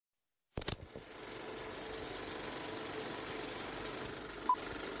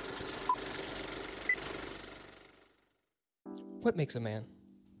What makes a man?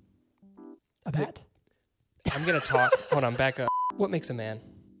 A bat? I'm going to talk. Hold on, back up. What makes a man?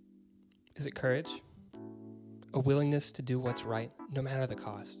 Is it courage? A willingness to do what's right, no matter the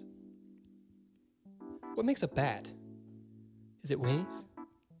cost? What makes a bat? Is it wings?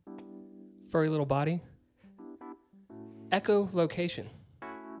 Furry little body? Echolocation.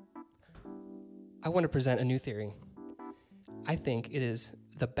 I want to present a new theory. I think it is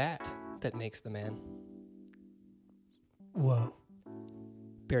the bat that makes the man. Whoa.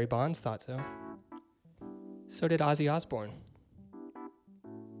 Barry Bonds thought so. So did Ozzy Osbourne.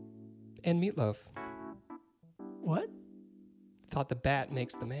 And Meatloaf What? thought the bat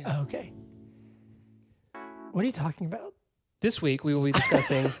makes the man. Oh, okay. What are you talking about? This week we will be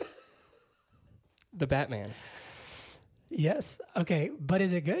discussing the Batman. Yes. Okay. But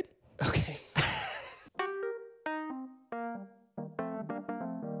is it good? Okay.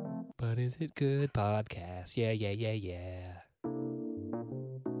 But is it good podcast? Yeah.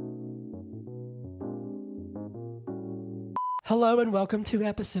 Hello and welcome to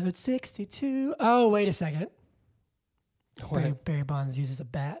episode 62. Oh, wait a second. Barry Bonds uses a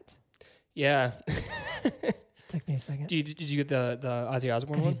bat. Yeah. Took me a second. Did you get the Ozzy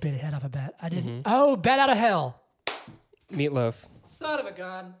Osbourne Because he one? bit a head off a bat. I didn't. Mhm. Oh, bat out of hell. Meatloaf. Son of a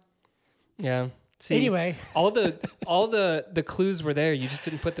gun. Yeah. See, Anyway. all the clues were there. You just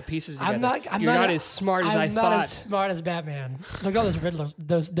didn't put the pieces together. You're not as smart as I I'm not thought. as smart as Batman. Look at all those riddles.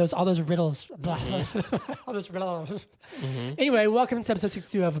 All those riddles. All those riddles. Anyway, welcome to episode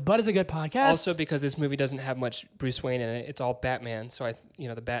 62 of But Is a Good Podcast. Also, because this movie doesn't have much Bruce Wayne in it, it's all Batman. So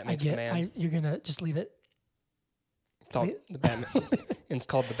the bat makes the man. You're gonna just leave it. It's all the Batman. And it's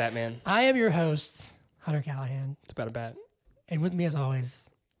called the Batman. I am your host, Hunter Callahan, It's about a bat. and with me, as always,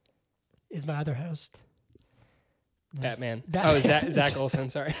 is my other host, Batman. Batman. Oh, Zach Olsen.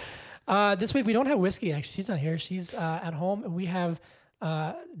 Sorry. This week we don't have Whiskey. Actually, she's not here. She's at home, and we have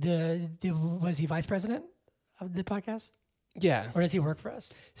the was he vice president of the podcast, Yeah. or does he work for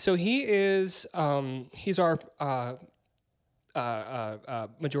us? So he is. He's our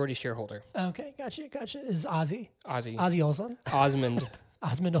majority shareholder. Okay, gotcha. Is Ozzy Ozzy. Olsen? Osmond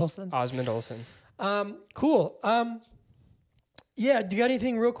Osmond Olsen. Olsen. Cool. Yeah, do you got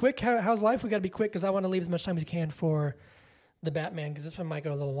anything real quick? How's life? We got to be quick because I want to leave as much time as we can for the Batman because this one might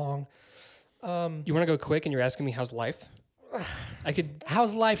go a little long. You want to go quick, and you're asking me how's life? I could.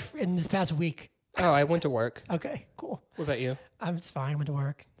 How's life in this past week? Oh, I went to work. Okay, cool. What about you? It's fine. Went to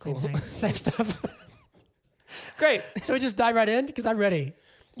work. Same Cool. thing. Same stuff. Great. So we just dive right in because I'm ready.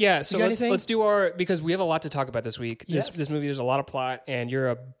 Yeah. So got let's anything? do our because we have a lot to talk about this week. Yes. This movie, there's a lot of plot, and you're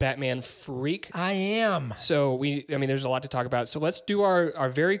a Batman freak. I am. So there's a lot to talk about. So let's do our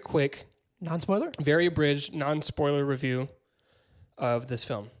very quick, Non-spoiler? very abridged, non-spoiler review of this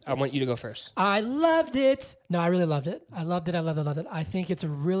film. I want you to go first. I loved it. No, I really loved it. I loved it. I think it's a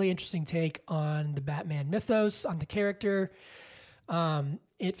really interesting take on the Batman mythos, on the character.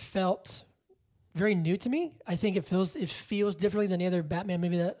 It felt very new to me. I think it feels differently than any other Batman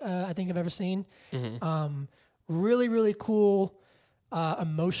movie that I think I've ever seen. Really, really cool,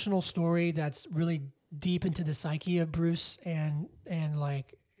 emotional story that's really deep into the psyche of Bruce and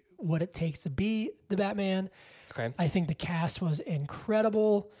like what it takes to be the Batman. Okay. I think the cast was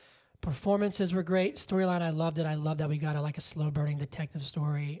incredible. Performances were great. Storyline, I loved it. I love that we got a slow burning detective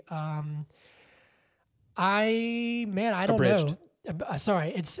story. I don't Abridged. know.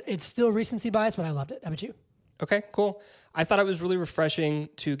 Sorry, it's still recency bias, but I loved it. How about you? Okay, cool. I thought it was really refreshing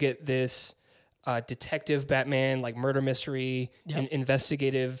to get this detective Batman, like murder mystery, Yep.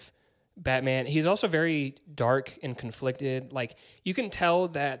 investigative Batman. He's also very dark and conflicted. Like, you can tell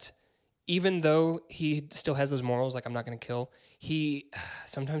that even though he still has those morals, like I'm not going to kill,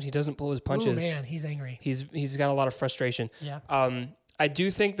 sometimes he doesn't pull his punches. Oh man, he's angry. He's got a lot of frustration. Yeah. I do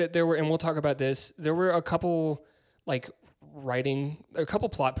think that there were, and we'll talk about this, there were a couple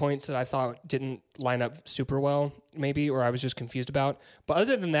plot points that I thought didn't line up super well, maybe, or I was just confused about. But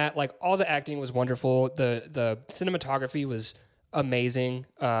other than that, all the acting was wonderful. The cinematography was amazing.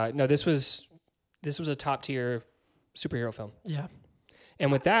 No, this was a top tier superhero film. Yeah.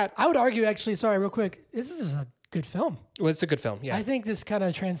 And with that, I would argue, actually, sorry, real quick, this is a good film. well, it's a good film. Yeah. I think this kind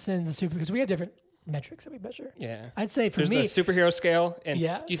of transcends the super, because we have different metrics that we measure. Yeah. I'd say for There's me, the superhero scale. And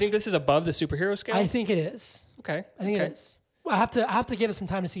Yeah. do you think this is above the superhero scale? I think it is. Okay. I think it is. Well, I have to give it some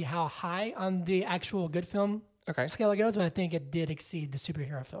time to see how high on the actual good film Okay. scale it goes, but I think it did exceed the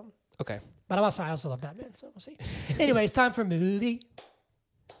superhero film. Okay. But I also love Batman, so we'll see. Anyway, it's time for movie.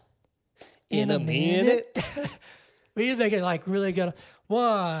 In a minute. We need to make it really good.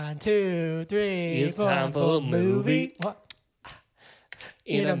 1, 2, 3. It's 4, time for a movie. What?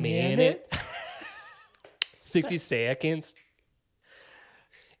 In a minute. 60 seconds.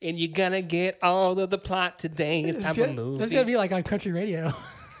 and you're gonna get all of the plot today. It's time for a movie. That's gonna be like on country radio.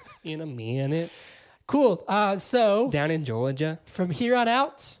 In a minute. Cool. So Down in Georgia. from here on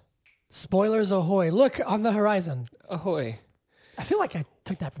out, spoilers ahoy! Look on the horizon. Ahoy. I feel like I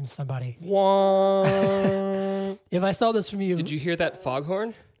took that from somebody. Wah. If I stole this from you, Did you hear that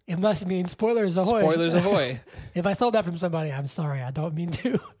foghorn? it must mean spoilers ahoy. Spoilers ahoy. If I stole that from somebody, I'm sorry. I don't mean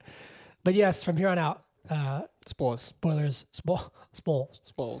to. But yes, from here on out, Spoils. spoilers, spoils.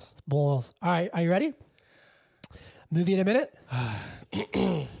 Spoils. All right, are you ready? Movie in a minute.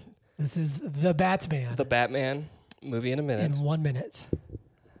 This is The Batman The Batman movie in a minute. in 1 minute.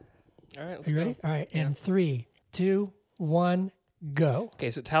 All right, let's Are you go. ready? All right, in 3, 2, 1, go. Okay,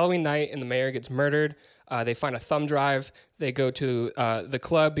 so it's Halloween night and the mayor gets murdered. They find a thumb drive. They go to the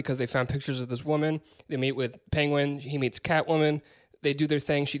club because they found pictures of this woman. They meet with Penguin. He meets Catwoman. They do their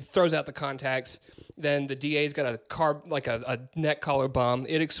thing. She throws out the contacts. Then the DA's got a neck collar bomb.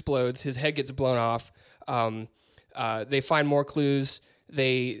 It explodes. His head gets blown off. They find more clues.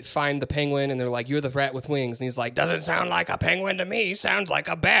 They find the penguin, and they're like, "You're the rat with wings." And he's like, "Doesn't sound like a penguin to me. Sounds like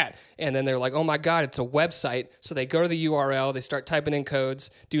a bat." And then they're like, "Oh my God, it's a website." So they go to the URL. They start typing in codes.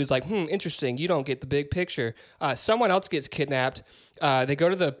 Dude's like, interesting. You don't get the big picture. Someone else gets kidnapped. They go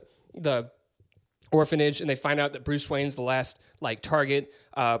to the orphanage, and they find out that Bruce Wayne's the last target.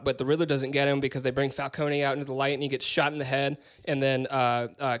 But the Riddler doesn't get him because they bring Falcone out into the light, and he gets shot in the head. And then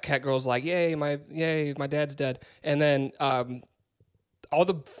Catgirl's like, "Yay, my dad's dead." And then all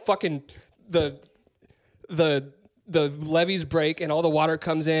the fucking the levees break and all the water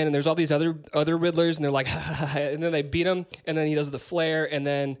comes in, and there's all these other Riddlers, and they're like, and then they beat him, and then he does the flare, and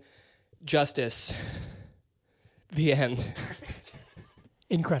then justice. The end.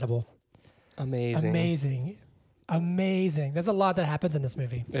 Incredible. Amazing. Amazing. There's a lot that happens in this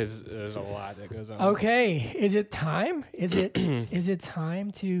movie. There's a lot that goes on. Okay, is it time? Is it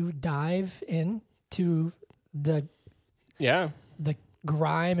time to dive into the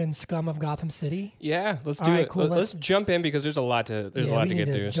grime and scum of Gotham City? Yeah, let's do All right, it. cool. Let's jump in because there's a lot to we get need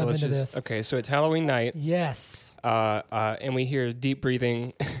to through. So jump let's into just this. okay. So it's Halloween night. Yes. And we hear deep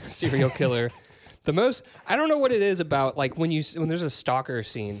breathing serial killer. I don't know what it is about when there's a stalker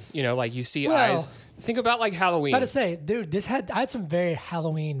scene, you see eyes. Think about Halloween. I had to say, dude, I had some very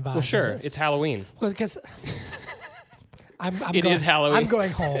Halloween vibes. Well, sure, in this. it's Halloween. Well, because It is Halloween. I'm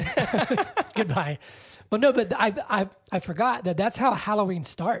going home. Goodbye. But no, but I forgot that's how Halloween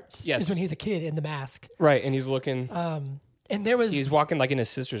starts. Yes. Is when he's a kid in the mask. Right, and he's looking. And there was He's walking in his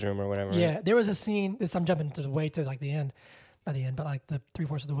sister's room or whatever. yeah, right? there was a scene. I'm jumping to the end. Not the end, but the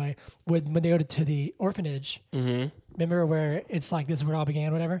 3/4 of the way when they go to the orphanage. Mm-hmm. Remember where it's this is where it all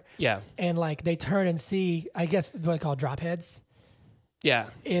began, whatever. Yeah. And they turn and see, I guess what they call drop heads. Yeah.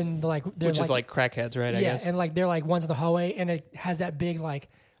 In they're Which is crackheads, right? I guess. And they're ones in the hallway, and it has that big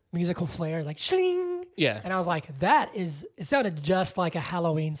musical flair, shling. Yeah. And I was like, it sounded just like a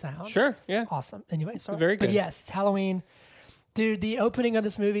Halloween sound. Sure. Yeah. Awesome. Anyway, so Very good. But yes, it's Halloween. Dude, the opening of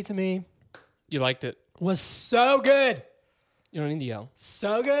this movie to me You liked it. was so good. You don't need to yell.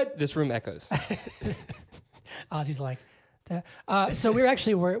 So good. This room echoes. Ozzy's like, so we're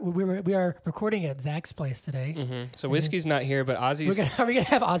actually we are recording at Zach's place today. Mm-hmm. So Whiskey's not here, but Ozzy's. Are we gonna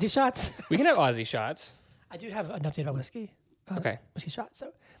have Ozzy shots? We can have Ozzy shots. I do have an update about whiskey. Okay. Whiskey shots.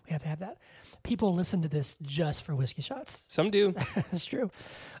 So we have to have that. People listen to this just for whiskey shots. Some do. That's true.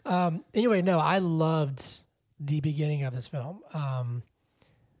 Anyway, no, I loved the beginning of this film.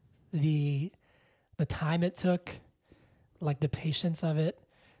 The time it took, the patience of it,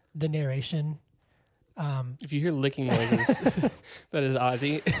 the narration. If you hear licking noises, that is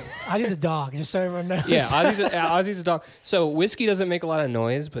Ozzy. Ozzy's a dog, just so everyone knows. Yeah, Ozzy's a dog. So Whiskey doesn't make a lot of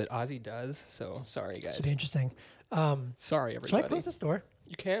noise, but Ozzy does. So sorry, guys. Should be interesting. Sorry, Should everybody. I close this door?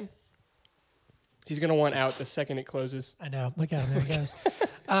 You can. He's gonna want out the second it closes. I know. Look at him. There he goes.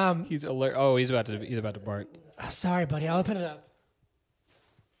 He's alert. Oh, he's about to bark. Oh, sorry, buddy. I'll open it up.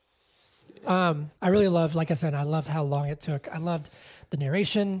 I really loved, like I said, I loved how long it took. I loved the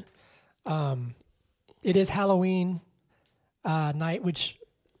narration. It is Halloween night, which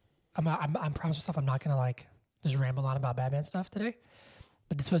I'm promised myself I'm not gonna just ramble on about Batman stuff today.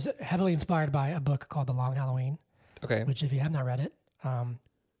 But this was heavily inspired by a book called The Long Halloween, Okay. which if you have not read it,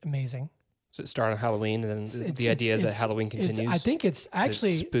 amazing. So it started on Halloween, and then the idea is that Halloween continues. I think it's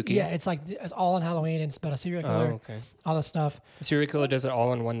actually spooky? Yeah, it's it's all on Halloween. And it's about a serial killer, Oh, okay. all this stuff. The serial killer does it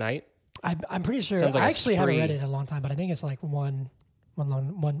all in one night. I'm pretty sure. Sounds like I a actually haven't read spree. it in a long time, but I think it's one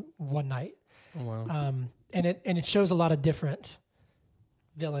night. Oh, wow. And it shows a lot of different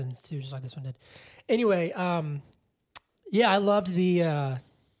villains too, just like this one did. Anyway, yeah, I loved the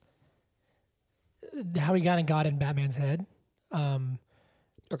how he got in Batman's head.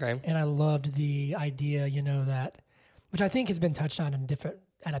 Okay. And I loved the idea, that, which I think has been touched on in different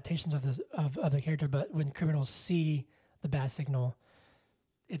adaptations of the character. But when criminals see the bat signal,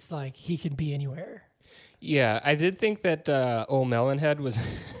 it's like he can be anywhere. Yeah, I did think that old Melonhead was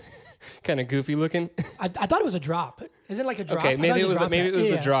kind of goofy looking. I thought it was a drop. Is it like a drop? Okay, maybe it was the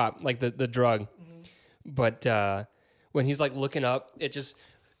Yeah. drop, like the drug. But when he's like looking up,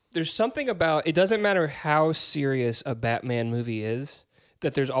 there's something about it. Doesn't matter how serious a Batman movie is,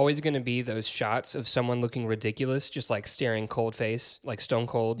 that there's always going to be those shots of someone looking ridiculous, just like staring cold face, like stone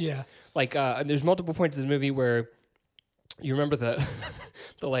cold. Yeah. Like there's multiple points in this movie where you remember the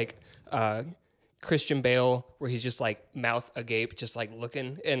Christian Bale where he's just like mouth agape, just like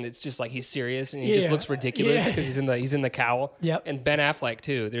looking, and it's just like he's serious and he just looks ridiculous because he's in the cowl. Yep. And Ben Affleck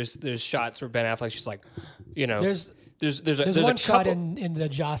too. There's shots where Ben Affleck's just like, there's one a shot couple, in the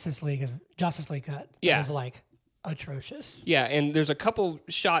Justice League cut. Yeah. That is like atrocious. yeah, and there's a couple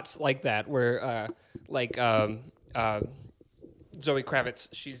shots like that where Zoe Kravitz,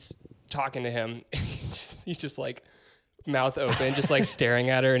 she's talking to him. He's just like mouth open, just like staring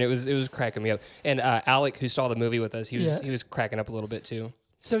at her, and it was cracking me up. And Alec, who saw the movie with us, he was cracking up a little bit too.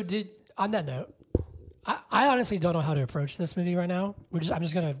 So on that note, I honestly don't know how to approach this movie right now. I'm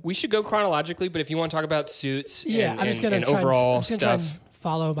just gonna. We should go chronologically, but if you want to talk about suits, Yeah, I'm just gonna and try overall I'm just gonna try stuff and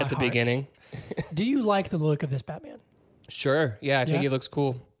follow my at the heart. beginning. Do you like the look of this Batman? Sure, yeah, I think Yeah? he looks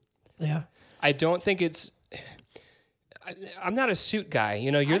cool. Yeah. I don't think it's. I'm not a suit guy,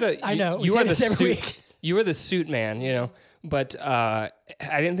 You're the. I know. We You say are the this every suit. week. You are the suit man, But I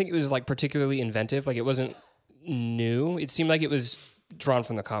didn't think it was like particularly inventive. Like it wasn't new. It seemed like it was drawn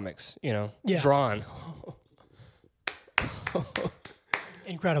from the comics. Yeah. Drawn.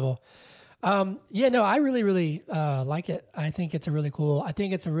 Incredible. I really, really like it. I think it's a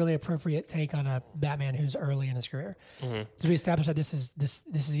really appropriate take on a Batman who's early in his career. Because we established that this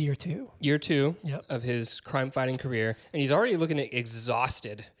is year 2. Year 2 Yep. of his crime fighting career, and he's already looking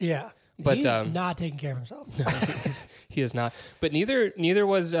exhausted. Yeah. But, he's not taking care of himself. He is not. But neither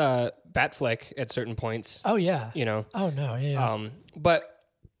was Batfleck at certain points. Oh yeah. Oh no, yeah. But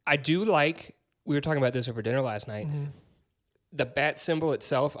I do like. We were talking about this over dinner last night. Mm-hmm. The bat symbol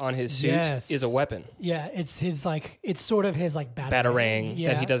itself on his suit is a weapon. Yeah, it's sort of his like Batarang Yeah.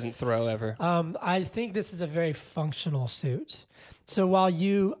 that he doesn't throw ever. I think this is a very functional suit. So while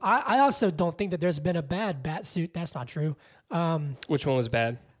I also don't think that there's been a bad bat suit. That's not true. Which one was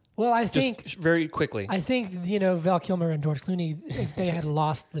bad? Well, I Just think very quickly. I think Val Kilmer and George Clooney, if they had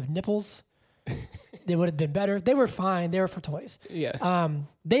lost the nipples, they would have been better. They were fine. They were for toys. Yeah.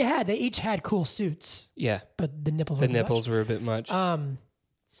 They each had cool suits, Yeah. but the nipples Were a bit much.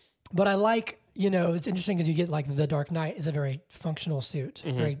 But I like, it's interesting because you get like the Dark Knight is a very functional suit,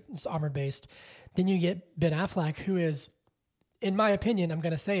 it's armored based. Then you get Ben Affleck, who is, in my opinion, I'm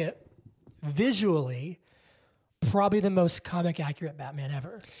going to say it, visually, probably the most comic accurate Batman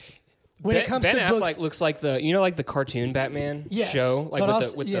ever. When it comes Ben to Affleck books, looks like the cartoon Batman show,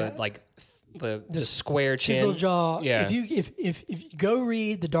 like the square chin, chisel jaw. Yeah. If you go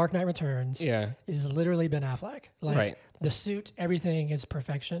read The Dark Knight Returns, Yeah. it is literally Ben Affleck. Like Right. the suit, everything is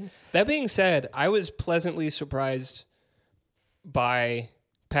perfection. That being said, I was pleasantly surprised by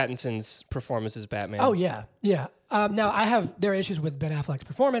Pattinson's performance as Batman. Oh yeah, yeah. Now there are issues with Ben Affleck's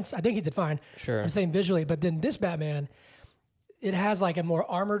performance. I think he did fine. Sure. I'm saying visually, but then this Batman, it has like a more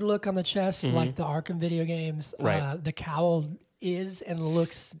armored look on the chest, like the Arkham video games. Right. The cowl is and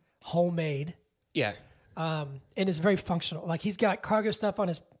looks homemade, Yeah. and it's very functional. Like he's got cargo stuff on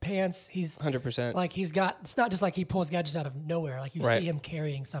his pants. He's 100%. like it's not just like he pulls gadgets out of nowhere. Like you Right. see him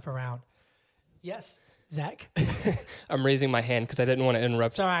carrying stuff around. Yes, Zach. I'm raising my hand because I didn't want to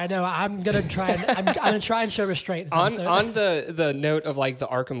interrupt. Sorry, I know. I'm gonna try. I'm gonna try and show restraint. This episode. On the note of like the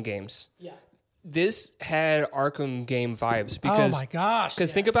Arkham games, yeah. this had Arkham game vibes because Oh my gosh!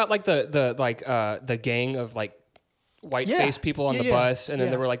 because think about like the gang of like white faced people on the bus, and then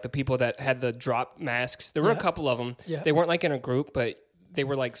there were like the people that had the drop masks. There were a couple of them. Yeah. They weren't like in a group, but they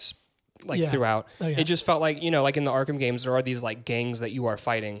were like Yeah. throughout. Oh, yeah. It just felt like like in the Arkham games there are these like gangs that you are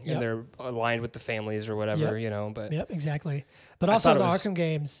fighting, Yep. and they're aligned with the families or whatever. But Yep, exactly. But I also thought the it was- Arkham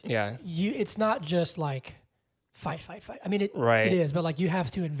games, yeah, it's not just like fight. I mean, Right. it is, but like you have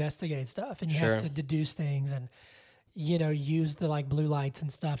to investigate stuff and you Sure. have to deduce things and use the like blue lights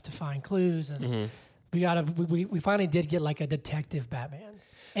and stuff to find clues. And we finally did get like a detective Batman,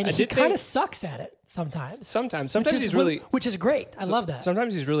 and I he did kind think- of sucks at it sometimes. sometimes which is great. I love that.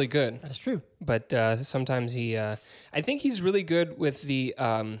 sometimes he's really good. That is true. But sometimes I think he's really good with the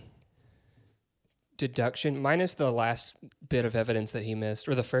deduction, minus the last bit of evidence that he missed,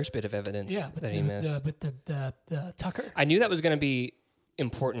 or the first bit of evidence Yeah, that he missed. with the Tucker. I knew that was going to be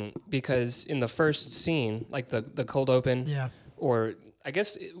important because in the first scene, like the cold open, Yeah. or I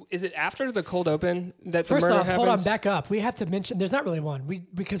guess is it after the cold open that First the murder off, happens? hold on, back up. We have to mention there's not really one.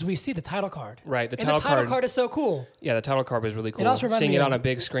 Because we see the title card. Right, And the title card is so cool. Yeah, the title card was really cool. also reminded Seeing me it of- on a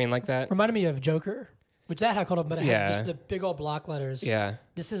big screen like that. Reminded me of Joker, which that had cold open, but it Yeah. had just the big old block letters. Yeah.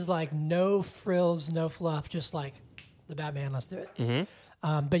 This is like no frills, no fluff, just like the Batman. Let's do it.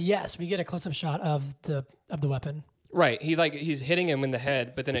 Mm-hmm. But yes, we get a close-up shot of the weapon. Right. He's hitting him in the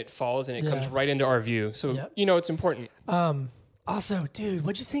head, but then it falls and it comes right into our view. So Yep. it's important. Also, dude,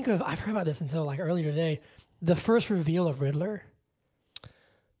 what'd you think of? I've heard about this until like earlier today. The first reveal of Riddler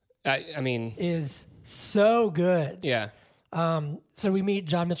I mean, is so good. yeah. So we meet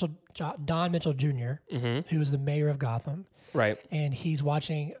Don Mitchell Jr., who is the mayor of Gotham, Right. and he's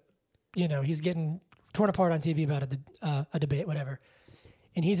watching. He's getting torn apart on TV about a debate, whatever,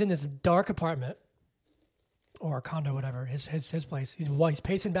 and he's in this dark apartment or a condo, whatever, his place. He's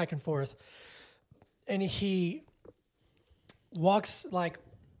pacing back and forth, and he walks like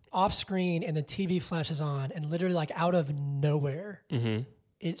off screen, and the TV flashes on, and literally like out of nowhere,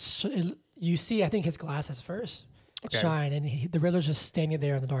 you see, I think his glasses first shine, and the Riddler's just standing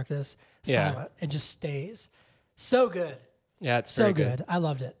there in the darkness, silent, and just stays. So good, Yeah, it's so very good. I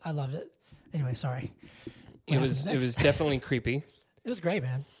loved it. Anyway, sorry. It was definitely creepy. It was great,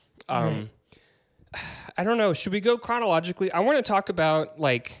 man. I don't know. Should we go chronologically? I want to talk about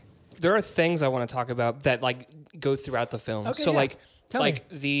there are things I want to talk about that go throughout the film. Okay, So yeah. Tell me.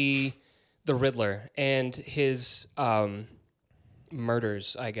 the Riddler and his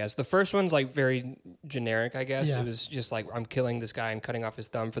murders, I guess. The first one's very generic, I guess. Yeah. It was just I'm killing this guy and cutting off his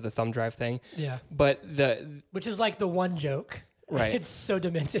thumb for the thumb drive thing. Yeah, But which is like the one joke. Right. It's so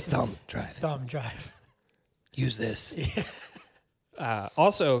demented. thumb drive. Thumb drive. Use this.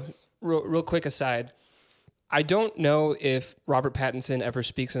 Also, real quick aside, I don't know if Robert Pattinson ever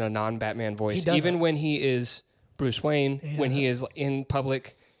speaks in a non-Batman voice, doesn't. even when he is Bruce Wayne. When he is in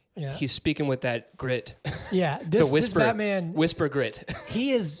public, Yeah. he's speaking with that grit, Yeah, the this whisper, Batman, whisper grit.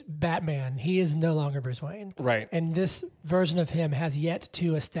 he is Batman. He is no longer Bruce Wayne. Right. And this version of him has yet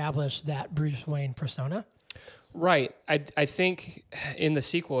to establish that Bruce Wayne persona. Right. I think in the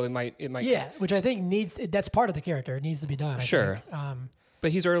sequel it might. Yeah, which I think that's part of the character. It needs to be done. I Sure. think.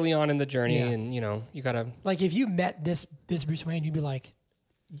 But he's early on in the journey, Yeah. and you gotta. Like if you met this Bruce Wayne, you'd be like,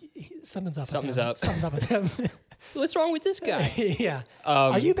 something's up. Something's with him. up. Something's up with him. What's wrong with this guy? Yeah.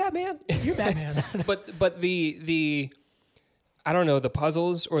 Are you Batman? You're Batman. but the I don't know, the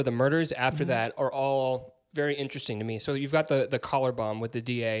puzzles or the murders after that are all very interesting to me. So you've got the collar bomb with the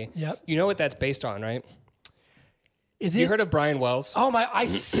DA. Yep. You know what that's based on, right? Is You it? heard of Brian Wells? Oh my! I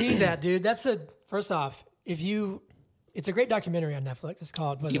see that, dude. First off, it's a great documentary on Netflix. It's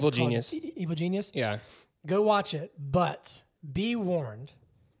called Evil Genius. Evil Genius. Yeah. Go watch it, but be warned.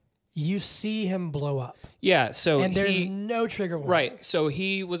 You see him blow up, Yeah. So and there's no trigger warning. right. So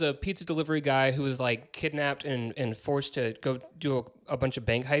he was a pizza delivery guy who was kidnapped and forced to go do a bunch of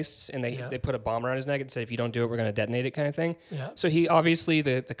bank heists, and they put a bomb around his neck and said, if you don't do it, we're going to detonate it, kind of thing. Yeah. So he obviously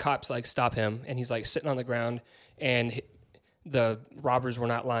the cops stop him, and he's sitting on the ground, and the robbers were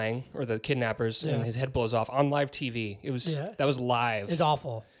not lying, or the kidnappers, and his head blows off on live TV. It was that was live. It's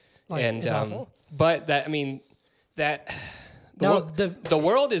awful. It's awful. But the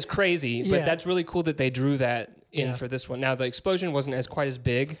world is crazy, but Yeah. that's really cool that they drew that in Yeah. for this one. Now the explosion wasn't quite as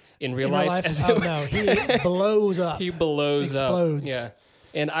big in real In real life. life, As oh no, he blows up. he blows Explodes. up. Yeah,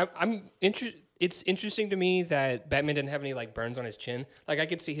 and I'm interested. It's interesting to me that Batman didn't have any burns on his chin. I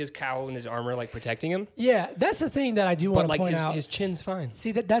could see his cowl and his armor protecting him, Yeah, that's the thing that I do want but to point out. his chin's fine,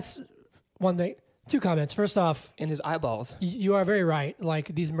 See that's one thing. Two comments. First off, and his eyeballs. you are very right.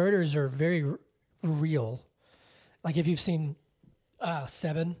 These murders are very real. If you've seen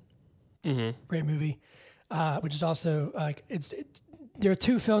Seven, great movie, which is also there are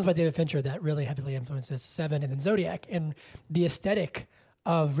two films by David Fincher that really heavily influences Seven and then Zodiac, and the aesthetic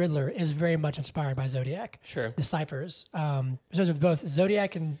of Riddler is very much inspired by Zodiac. Sure. The ciphers. So both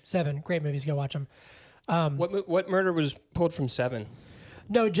Zodiac and Seven, great movies. Go watch them. What murder was pulled from Seven?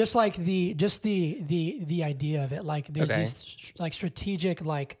 No, just the idea of it. There's Okay. these strategic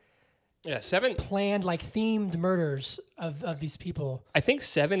Yeah, Seven. planned themed murders of these people. I think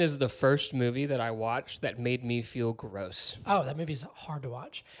Seven is the first movie that I watched that made me feel gross. Oh, that movie's hard to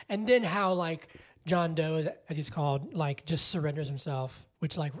watch. And then how John Doe, as he's called, just surrenders himself,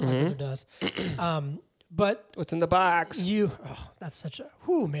 which Riddler does. But What's in the box? that's such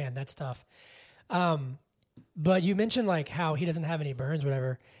a man, that's tough. But you mentioned how he doesn't have any burns,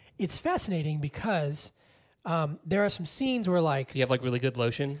 whatever. It's fascinating because there are some scenes where Do you have really good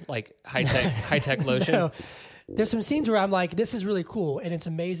lotion, high tech lotion? no, there's some scenes where I'm like, this is really cool and it's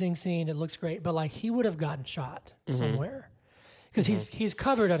an amazing scene. It looks great, but like he would have gotten shot somewhere because he's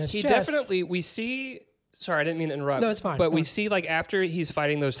covered on his He chest. definitely, we see, sorry, I didn't mean to interrupt. No, it's fine. But we No. see like after he's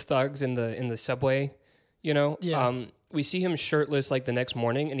fighting those thugs in the subway, you know, Yeah. we see him shirtless like the next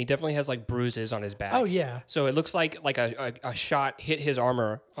morning, and he definitely has like bruises on his back. Oh yeah. So it looks like a shot hit his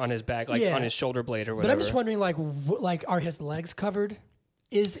armor on his back, like Yeah. on his shoulder blade or But whatever. I'm just wondering, like are his legs covered?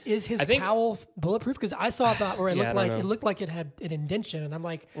 Is his I think- cowl bulletproof? Because I saw that where it Yeah, I don't know. looked like it had an indentation, and I'm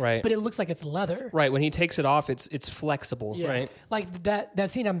like, Right. But it looks like it's leather. Right, when he takes it off, it's flexible, Yeah. right? Like that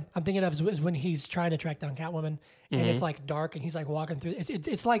scene I'm thinking of is when he's trying to track down Catwoman, and Mm-hmm. it's like dark, and he's like walking through.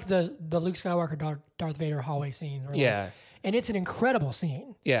 It's like the Luke Skywalker Darth Vader hallway scene. Or Yeah. Like, and it's an incredible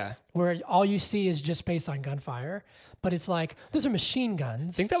scene Yeah. where all you see is just based on gunfire, but it's like those are machine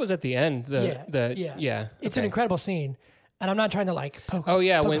guns. I think that was at the end. Yeah. It's an Okay. incredible scene, and I'm not trying to like poke. Oh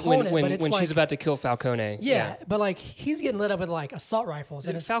yeah, poke when a hole in it, when but when, it's when like, she's about to kill Falcone. yeah, but like he's getting lit up with like assault rifles, Is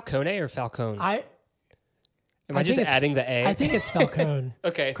and it it's Falcone or Falcone? Am I I just think it's- adding the A? I think it's Falcone.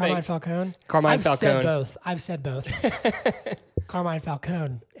 Okay, Carmine thanks. Falcone. Carmine I've Falcone. Said both. Carmine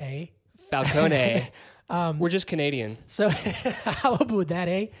Falcone, eh? Falcone. We're just Canadian. So how about that,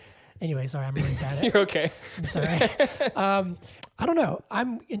 eh? Anyway, sorry, I'm really bad at it. You're okay. I'm sorry. I don't know.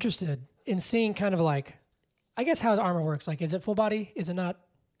 I'm interested in seeing kind of like, I guess how his armor works. Like, is it full body? Is it not?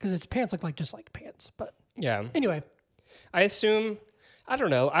 Because his pants look like just like pants. But Yeah. anyway, I assume, I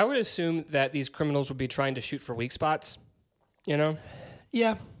don't know. I would assume that these criminals would be trying to shoot for weak spots. You know?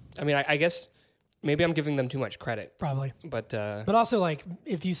 yeah, I mean, I guess maybe I'm giving them too much credit, probably. but But also, like,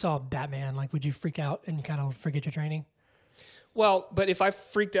 if you saw Batman, like, would you freak out and kind of forget your training? well, but if I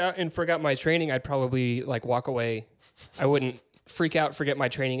freaked out and forgot my training, I'd probably like walk away. I wouldn't freak out, forget my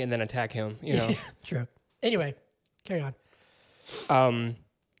training, and then attack him. You know. True. Anyway, carry on.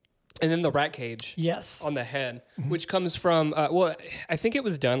 And then the rat cage Yes. on the head, which comes from well, I think it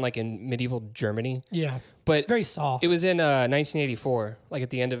was done like in medieval Germany, Yeah. but It's very soft. it was in 1984. Like at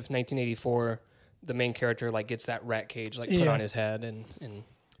the end of 1984, the main character like gets that rat cage like put Yeah. on his head, and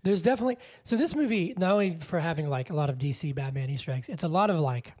There's definitely so this movie not only for having like a lot of DC Batman Easter eggs, it's a lot of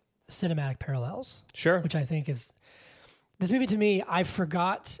like cinematic parallels, sure, which I think is this movie to me. I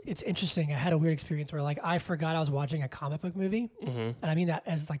forgot. It's interesting. I had a weird experience where like I forgot I was watching a comic book movie, and I mean that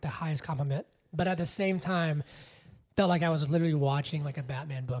as like the highest compliment. But at the same time, felt like I was literally watching like a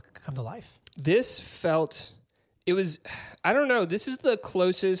Batman book come to life. this felt. It was, I don't know. This is the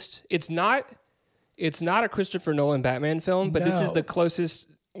closest. It's not a Christopher Nolan Batman film, but this is No. the closest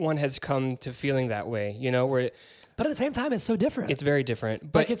one has come to feeling that way. You know, where But at the same time, it's so different. it's very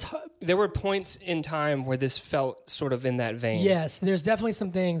different. But like it's there were points in time where this felt sort of in that vein. yes. There's definitely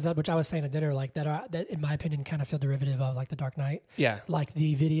some things that which I was saying at dinner like that in my opinion kind of feel derivative of like The Dark Knight. Yeah. Like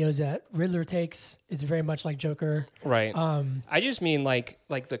the videos that Riddler takes is very much like Joker. Right. I just mean like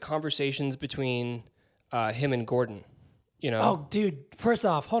the conversations between him and Gordon. You know, Oh, dude! First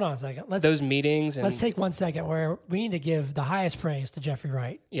off, hold on a second. those meetings and Let's take 1 second where we need to give the highest praise to Jeffrey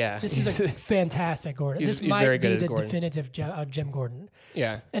Wright. yeah, This is a fantastic Gordon. He's- This he's might very be good as the Gordon. definitive Jim Gordon,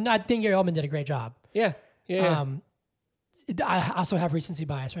 yeah, and I think Gary Oldman did a great job. yeah. I also have recency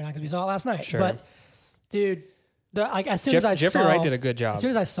bias right now because we saw it last night. Sure. But dude, as soon as I Jeffrey saw, Wright did a good job. As soon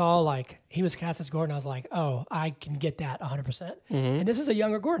as I saw like he was cast as Gordon, I was like, oh, I can get that 100%. Mm-hmm. And this is a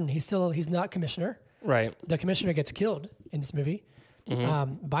younger Gordon. He's not commissioner. Right. The commissioner gets killed in this movie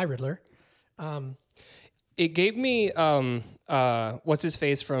by Riddler. It gave me what's his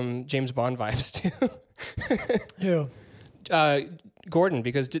face from James Bond vibes too. Who? Gordon,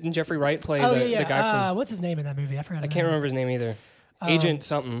 because didn't Jeffrey Wright play Oh the yeah. guy from? What's his name in that movie? I forgot. I His can't name. remember his name either. Agent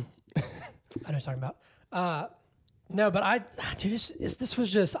something. I know what you're talking about. No, but this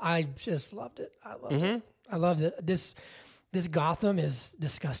was just I just loved it. I loved it. I loved it. This Gotham is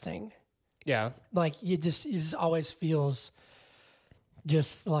disgusting. Yeah. Like it just always feels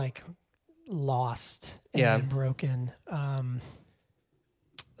just like lost and Yeah. broken. I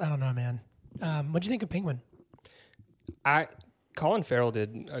don't know, man. What'd you think of Penguin? Colin Farrell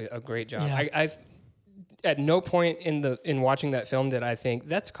did a great job. Yeah. I've at no point in watching that film did I think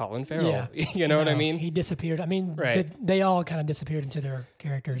that's Colin Farrell. Yeah. You know what I No, mean? He disappeared. I mean, Right. they all kind of disappeared into their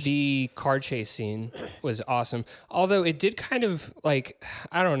characters. The car chase scene was awesome. Although it did kind of like,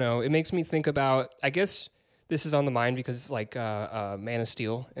 I don't know, it makes me think about, I guess this is on the mind because like Man of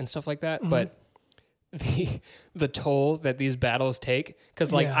Steel and stuff like that, but the toll that these battles take,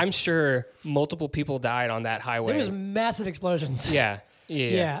 because like Yeah. I'm sure multiple people died on that highway. There was massive explosions. yeah.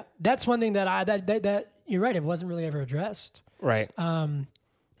 Yeah, that's one thing that you're right. It wasn't really ever addressed. Right. And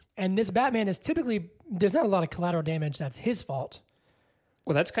this Batman is typically there's not a lot of collateral damage that's his fault.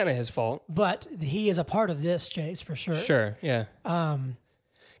 Well, that's kind of his fault. but he is a part of this chase for sure. Sure, yeah.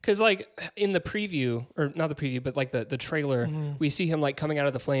 Because like in the preview, or not the preview, but like the trailer, we see him like coming out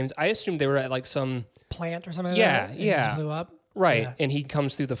of the flames. I assumed they were at like some Plant or something. Yeah, like that, and yeah. it just blew up. right, Yeah. and he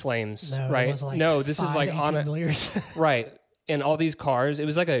comes through the flames. No, right? It was like No, this is 5 like to on 18 a years. right, and all these cars. It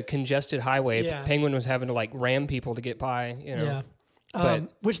was like a congested highway. Yeah. Penguin was having to like ram people to get by. You know. Yeah.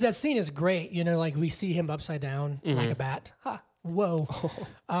 But- Which that scene is great. You know, like we see him upside down like a bat. Ha, whoa.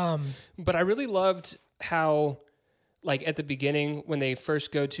 But I really loved how, like at the beginning when they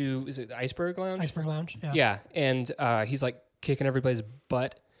first go to, is it the Iceberg Lounge? Iceberg Lounge. Yeah. Yeah, and he's like kicking everybody's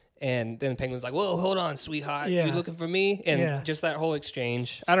butt, and then Penguin's like, "Whoa, hold on, sweetheart, Yeah. you looking for me?" And Yeah. just that whole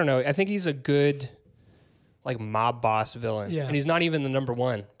exchange. I don't know. I think he's a good, like mob boss villain. Yeah. And he's not even the number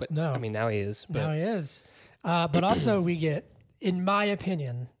one, but No. I mean now he is. But Now he is. But also we get, in my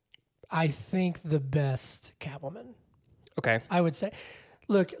opinion, I think the best Catwoman. okay, I would say.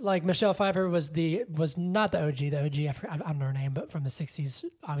 Look, like Michelle Pfeiffer was not the OG. The OG, I don't know her name, but from the 60s,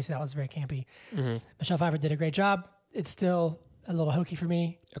 obviously that was very campy. Michelle Pfeiffer did a great job. It's still a little hokey for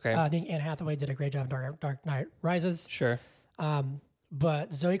me. Okay. I think Anne Hathaway did a great job in Dark Knight Rises. sure.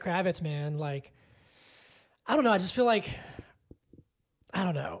 But Zoe Kravitz, man, like, I don't know. I just feel like, I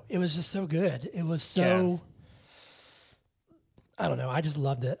don't know. It was just so good. It was so, I don't know. I just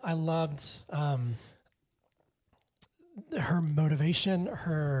loved it. I loved her motivation,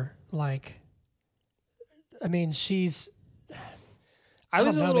 her, like, I mean, she's, I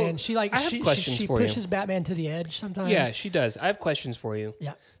was don't a know, little. man. She like I have she questions she for you. pushes Batman to the edge sometimes. Yeah, she does. I have questions for you.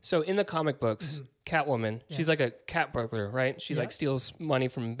 Yeah. So in the comic books, Catwoman, she's Yes. like a cat burglar, right? She Yeah. like steals money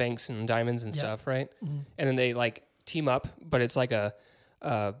from banks and diamonds and Yeah. stuff, right? And then they like team up, but it's like a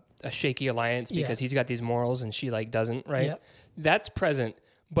shaky alliance because he's got these morals and she like doesn't, right? Yeah. That's present.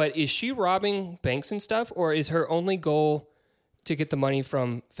 But is she robbing banks and stuff, or is her only goal to get the money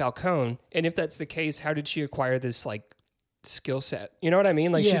from Falcone? And if that's the case, how did she acquire this like skill set? You know what I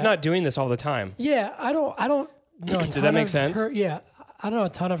mean? Like she's Yeah. not doing this all the time. Yeah, I don't know. A Does ton that make of sense? Her, yeah, I don't know a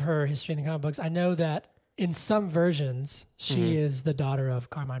ton of her history in the comic books. I know that in some versions she is the daughter of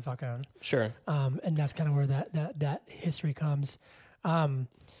Carmine Falcone, Sure. and that's kind of where that history comes.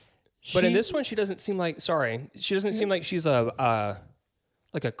 But in this one, she doesn't seem like. Sorry, she doesn't seem like she's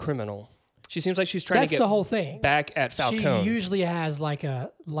like a criminal. She seems like she's trying that's to get the whole thing. back at Falcone. She usually has like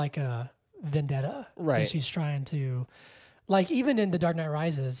a vendetta, Right. that she's trying to, like even in The Dark Knight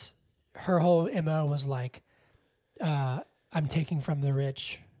Rises, her whole MO was like, I'm taking from the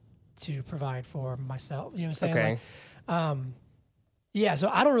rich to provide for myself. You know what I'm saying? Okay. Like, yeah. So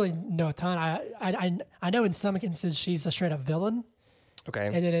I don't really know a ton. I know in some instances she's a straight up villain, Okay.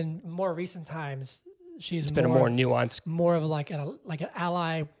 and then in more recent times she's It's been a more nuanced more of like an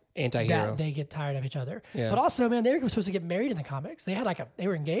ally anti-hero. that they get tired of each other. Yeah. But also, man, they were supposed to get married in the comics. They had they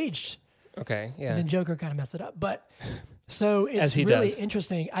were engaged. Okay. Yeah. And then Joker kind of messed it up. But so it's As he really does.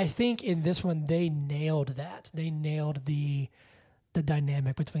 interesting. I think in this one they nailed that. They nailed the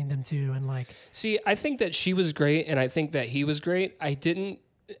dynamic between them two, and like See, I think that she was great, and I think that he was great. I didn't.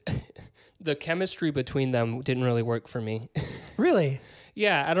 The chemistry between them didn't really work for me. really,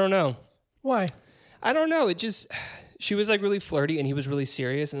 Yeah, I don't know. why? I don't know. It just. She was like really flirty, and he was really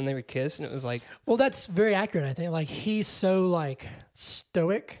serious, and then they would kiss, and it was like, Well, that's very accurate. I think like he's so like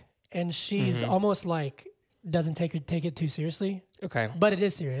stoic, and she's almost like doesn't take it too seriously, okay, but it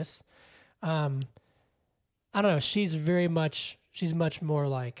is serious. I don't know. She's much more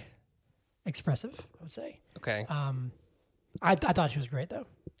like expressive, I would say. okay. I thought she was great though.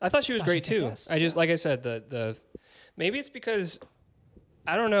 I thought she was great she kicked too. ass. I just, like I said, the maybe it's because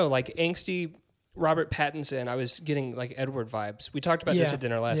I don't know, like angsty Robert Pattinson. I was getting like Edward vibes. We talked about this Yeah, at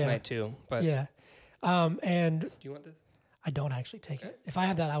dinner last yeah. night too. But Yeah. And do you want this? I don't actually take it. If I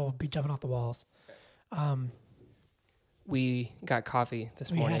had that, I will be jumping off the walls. We got coffee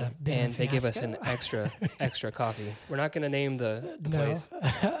this We had morning, a bit of a and they gave us an fiasco. extra coffee. We're not going to name the No. place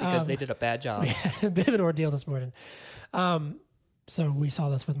because they did a bad job. A bit of an ordeal this morning. So we saw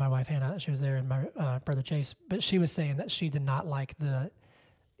this with my wife Hannah. She was there, and my brother Chase. But she was saying that she did not like the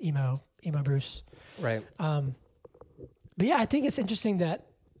emo Bruce. Right. But yeah, I think it's interesting that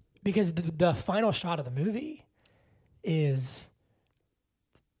because the final shot of the movie is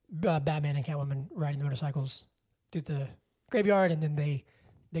Batman and Catwoman riding motorcycles through the graveyard, and then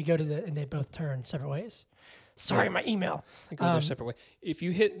they go to and they both turn separate ways. Sorry, my email. They go their separate way. If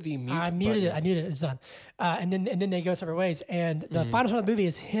you hit the mute I muted button, it. I muted it. It's done. And then they go separate ways. And the final shot of the movie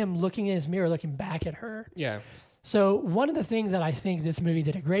is him looking in his mirror, looking back at her. Yeah. So one of the things that I think this movie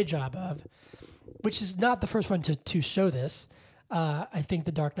did a great job of, which is not the first one to show this, I think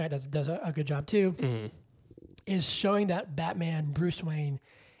The Dark Knight does a good job too, is showing that Batman, Bruce Wayne,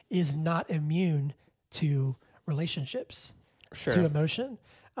 is not immune to relationships, to emotion.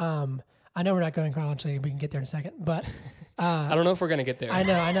 I know we're not going chronologically. We can get there in a second, but I don't know if we're gonna get there. I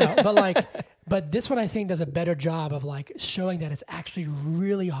know, but this one I think does a better job of like showing that it's actually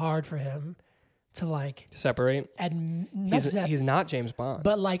really hard for him to like separate. He's not James Bond,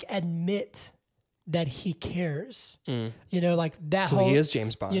 but like admit that he cares. You know, like that. So he is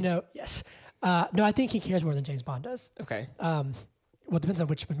James Bond. You know, yes. No, I think he cares more than James Bond does. Okay. Well, it depends on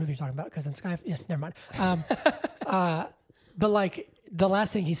which movie you're talking about. Because in Sky, yeah, never mind. But like the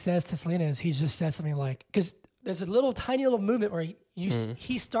last thing he says to Selena is he just says something like, because there's a little tiny little movement where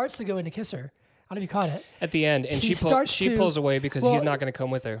he starts to go in to kiss her. I don't know if you caught it. At the end, and she pulls away because he's not going to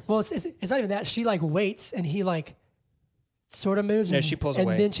come with her. Well, it's not even that. She like waits and he like sort of moves. No, and she pulls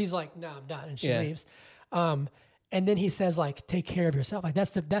away. And then she's like, no, I'm done. And she leaves. And then he says like, take care of yourself. Like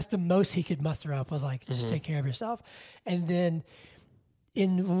that's the most he could muster up was like, just take care of yourself. And then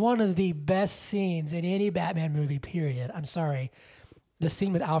in one of the best scenes in any Batman movie, period, I'm sorry, the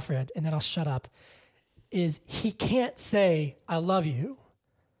scene with Alfred, and then I'll shut up, is he can't say, I love you.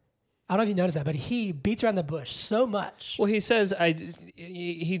 I don't know if you noticed that, but he beats around the bush so much. Well, he says,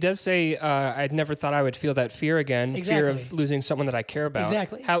 he does say, I'd never thought I would feel that fear again, fear of losing someone that I care about.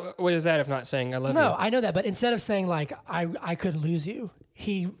 Exactly. What is that if not saying I love you? No, I know that, but instead of saying like, I could lose you,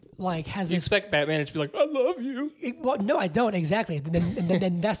 he like has You this... expect Batman to be like, I love you. Well, no, I don't, exactly. And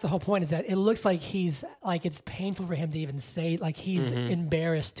then that's the whole point, is that it looks like he's, like it's painful for him to even say, like he's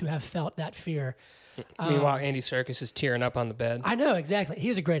embarrassed to have felt that fear. Meanwhile, Andy Serkis is tearing up on the bed. I know, exactly. He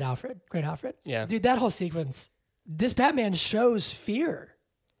was a great Alfred. Great Alfred. Yeah. Dude, that whole sequence, this Batman shows fear.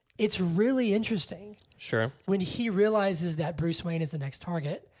 It's really interesting. Sure. When he realizes that Bruce Wayne is the next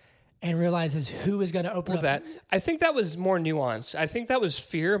target and realizes who is going to open up. That, I think that was more nuanced. I think that was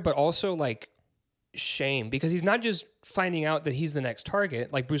fear, but also like shame, because he's not just finding out that he's the next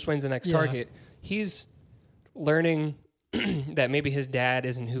target, like Bruce Wayne's the next target. He's learning that maybe his dad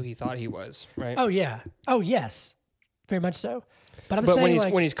isn't who he thought he was, right? Oh, yeah. Oh, yes. Very much so. But I'm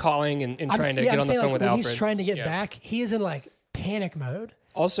saying when he's calling and trying to get on the phone with when Alfred. He's trying to get back, he is in like panic mode.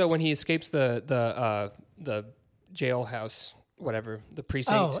 Also, when he escapes the jailhouse, whatever, the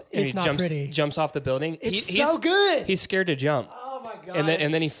precinct, and it's he not pretty. jumps off the building. It's so good. He's scared to jump. Oh my God.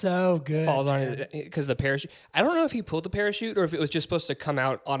 And then he so good. falls on it because the parachute. I don't know if he pulled the parachute or if it was just supposed to come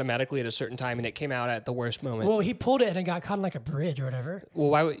out automatically at a certain time, and it came out at the worst moment. Well, he pulled it and it got caught on like a bridge or whatever. Well,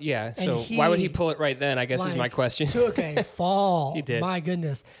 why would why would he pull it right then? I guess is my question. Took a fall. He did. My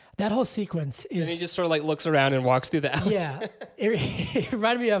goodness, that whole sequence is. And he just sort of like looks around and walks through the alley. Yeah, it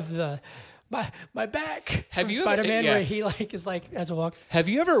reminded me of my back. Have from you Spider-Man where he like is like as a walk? Have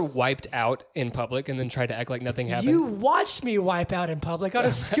you ever wiped out in public and then tried to act like nothing happened? You watched me wipe out in public on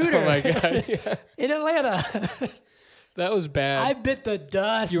a scooter. Oh my God! Yeah. In Atlanta. That was bad. I bit the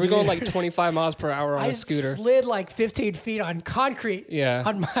dust. You were going like 25 miles per hour on a scooter. I slid like 15 feet on concrete. Yeah.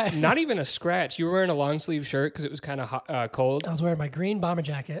 On my not even a scratch. You were wearing a long sleeve shirt because it was kind of cold. I was wearing my green bomber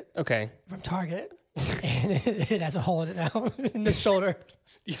jacket. Okay. From Target. And it has a hole in it now in the shoulder.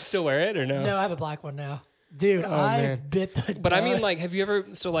 You still wear it or no? No, I have a black one now. Dude, I bit the But dust. I mean, like, have you ever,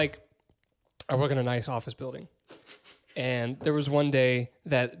 I work in a nice office building. And there was one day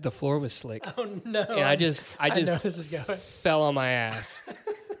that the floor was slick. Oh no. And I just know this is going. fell on my ass.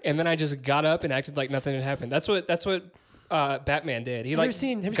 And then I just got up and acted like nothing had happened. That's what Batman did. He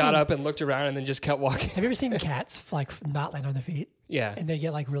got up and looked around and then just kept walking. Have you ever seen cats like not land on their feet? Yeah. And they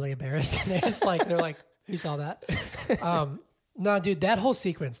get like really embarrassed. And they're like, who saw that? No, dude, that whole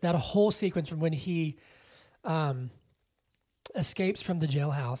sequence from when he escapes from the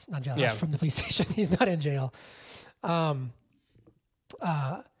jailhouse, not jailhouse, from the police station. He's not in jail.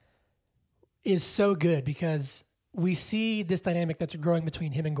 Is so good because we see this dynamic that's growing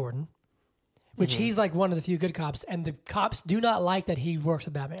between him and Gordon, which he's like one of the few good cops, and the cops do not like that he works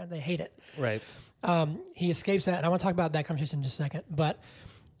with Batman. They hate it. Right. He escapes that, and I want to talk about that conversation in just a second, but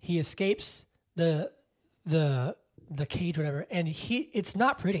he escapes the cage, whatever, and it's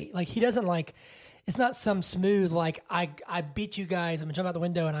not pretty. Like, he doesn't like, it's not some smooth, like, I beat you guys, I'm gonna jump out the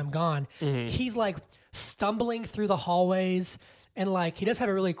window and I'm gone. He's like stumbling through the hallways, and like, he does have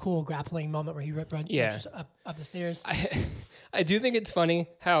a really cool grappling moment where he runs up the stairs. I do think it's funny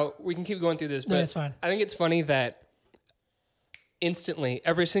how we can keep going through this, but No, it's fine. I think it's funny that instantly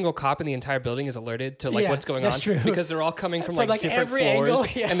every single cop in the entire building is alerted to like what's going on true. because they're all coming from like different every floors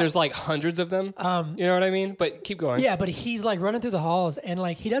angle, and there's like hundreds of them. You know what I mean? But keep going. Yeah, but he's like running through the halls, and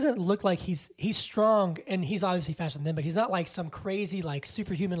like he doesn't look like he's strong, and he's obviously faster than them, but he's not like some crazy like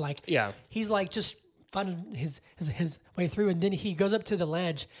superhuman like. Yeah. He's like just finding his way through, and then he goes up to the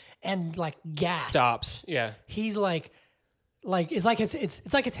ledge and like gasps. Stops. Yeah. He's like it's like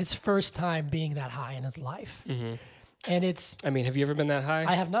it's his first time being that high in his life, and it's. I mean, have you ever been that high?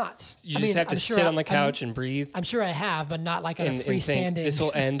 I have not. You just have to sit on the couch and breathe. I'm sure I have, but not like on a freestanding. This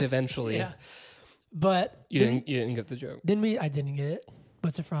will end eventually. Yeah, but you didn't get the joke. I didn't get it.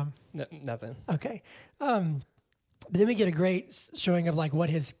 What's it from? Nothing. Okay. But then we get a great showing of like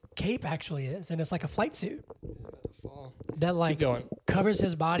what his cape actually is, and it's like a flight suit that like covers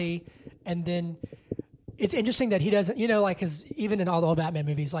his body, and then it's interesting that he doesn't, like, because even in all the old Batman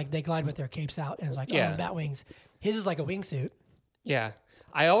movies, like they glide with their capes out, and it's like bat wings. His is like a wingsuit. Yeah,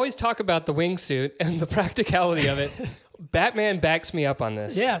 I always talk about the wingsuit and the practicality of it. Batman backs me up on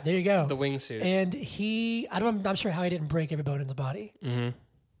this. Yeah, there you go. The wingsuit, and I'm not sure how he didn't break every bone in the body. Mm-hmm.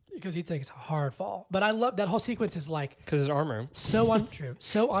 Because he takes a hard fall. But I love that whole sequence is like... Because his armor. So untrue.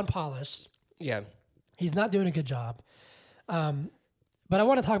 So unpolished. Yeah. He's not doing a good job. But I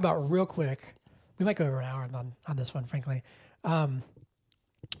want to talk about real quick. We might go over an hour on this one, frankly.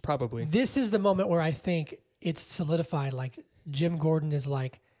 Probably. This is the moment where I think it's solidified. Like, Jim Gordon is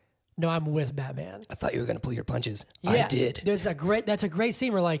like, no, I'm with Batman. I thought you were going to pull your punches. Yeah, I did. That's a great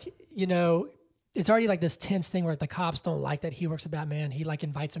scene where, like, it's already like this tense thing where the cops don't like that he works with Batman. He like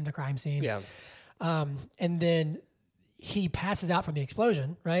invites him to crime scenes. Yeah. And then he passes out from the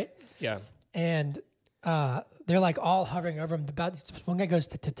explosion, right? Yeah. And they're like all hovering over him. One guy goes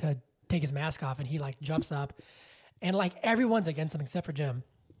to take his mask off, and he like jumps up, and like everyone's against him except for Jim.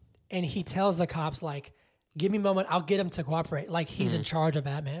 And he tells the cops like, "Give me a moment, I'll get him to cooperate." Like he's in charge of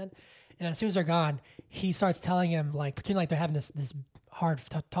Batman. And as soon as they're gone, he starts telling him, like, pretending like they're having this hard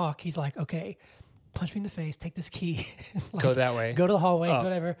talk. He's like, "Okay, punch me in the face, take this key." Like, go that way. Go to the hallway,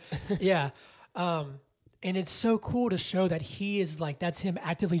 whatever. Yeah. And it's so cool to show that he is like, that's him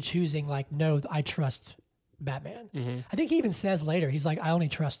actively choosing, like, no, I trust Batman. Mm-hmm. I think he even says later, he's like, "I only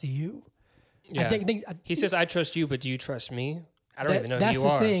trust you." Yeah. He says, "I trust you, but do you trust me? I don't even know who you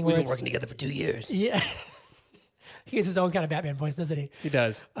are. We've been working together for 2 years." Yeah. He has his own kind of Batman voice, doesn't he? He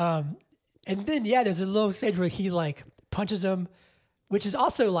does. And then, there's a little stage where he like punches him, which is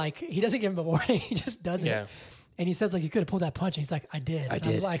also like, he doesn't give him a warning. He just does it. And he says like, "You could have pulled that punch." And he's like, "I did." I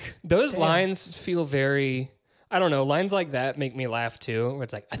did. I'm like, those lines feel very, I don't know. Lines like that make me laugh too. Where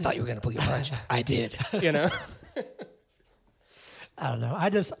it's like, "I thought you were going to pull your punch." I did. I don't know. I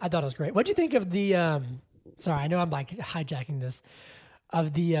thought it was great. What'd you think of the, sorry, I know I'm like hijacking this,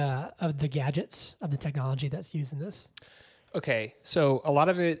 of the gadgets, of the technology that's used in this? Okay. So a lot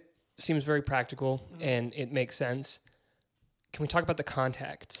of it seems very practical and it makes sense. Can we talk about the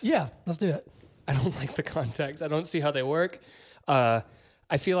contacts? Yeah, let's do it. I don't like the contacts. I don't see how they work. I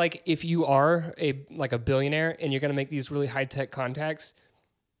feel like if you are a billionaire and you're going to make these really high tech contacts,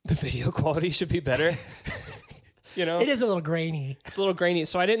 the video quality should be better. It is a little grainy. It's a little grainy.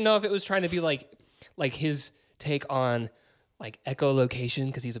 So I didn't know if it was trying to be like his take on like echolocation,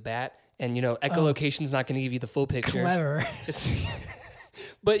 because he's a bat, and echolocation's not going to give you the full picture. Clever.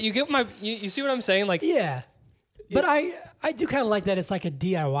 But you get you see what I'm saying? Like, yeah. But I do kind of like that it's like a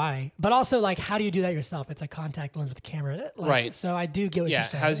DIY, but also like, how do you do that yourself? It's a contact lens with a camera in it. Like, right. So I do get what you're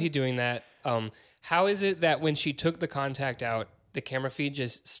saying. How's he doing that? How is it that when she took the contact out, the camera feed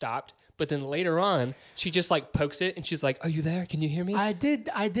just stopped, but then later on, she just like pokes it and she's like, "Are you there? Can you hear me?" I did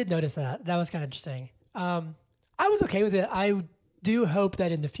notice that. That was kind of interesting. I was okay with it. I do hope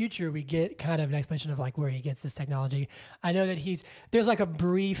that in the future we get kind of an explanation of like where he gets this technology. I know that there's like a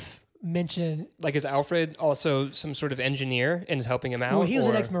brief mention. Like, is Alfred also some sort of engineer and is helping him out? Well, he was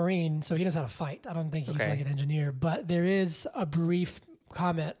an ex-Marine, so he knows how to fight. I don't think he's like an engineer, but there is a brief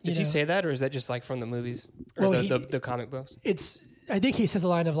comment. Does he say that, or is that just like from the movies or the comic books? I think he says a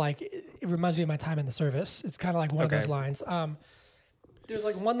line of like, "It reminds me of my time in the service." It's kind of like one of those lines. There's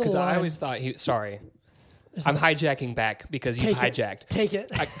like one little line. Because I always thought sorry. I'm hijacking back because you've hijacked. Take it.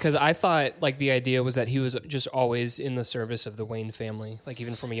 Because I thought like the idea was that he was just always in the service of the Wayne family, like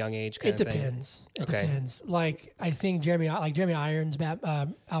even from a young age kind of thing. It depends. Like, I think Jeremy Irons,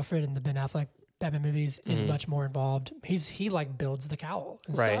 Alfred in the Ben Affleck Batman movies is much more involved. He like builds the cowl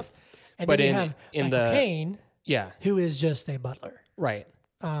and stuff. And but then you have Michael Caine, who is just a butler. Right.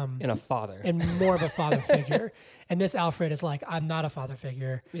 And a father. And more of a father figure. And this Alfred is like, "I'm not a father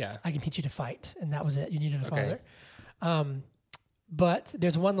figure. Yeah. I can teach you to fight." And that was it. You needed a father. But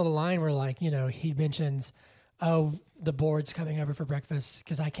there's one little line where like, he mentions, "Oh, the board's coming over for breakfast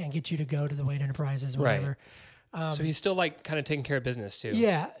because I can't get you to go to the Wayne Enterprises," whatever. Right. So he's still like kind of taking care of business too.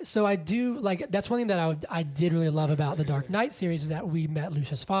 Yeah. So I do like, that's one thing that I did really love about the Dark Knight series, is that we met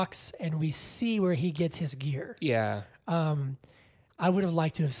Lucius Fox and we see where he gets his gear. Yeah. I would have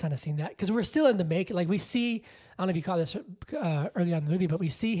liked to have kind of seen that because we're still in the making. Like we see, I don't know if you caught this early on in the movie, but we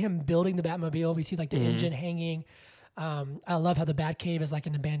see him building the Batmobile. We see like the engine hanging. I love how the Batcave is like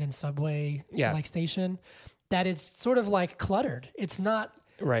an abandoned subway like station that is sort of like cluttered. It's not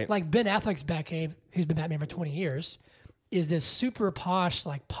like Ben Affleck's Batcave, who's been Batman for 20 years, is this super posh,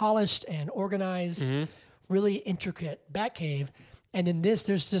 like polished and organized, really intricate Batcave. And in this,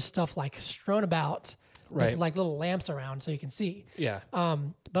 there's just stuff like strewn about. With like little lamps around so you can see. Yeah.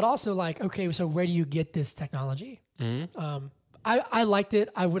 But also like, okay, so where do you get this technology? I liked it.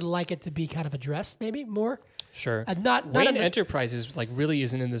 I would like it to be kind of addressed maybe more. Sure. Wayne Enterprises like really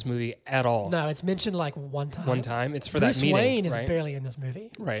isn't in this movie at all. No, it's mentioned like one time. One time. It's for Bruce that meeting. Wayne is barely in this movie.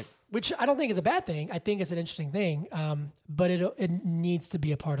 Right. Which I don't think is a bad thing. I think it's an interesting thing. But it needs to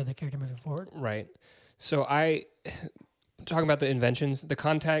be a part of the character moving forward. Right. So talking about the inventions, the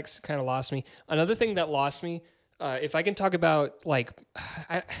context kind of lost me. Another thing that lost me, if I can talk about like,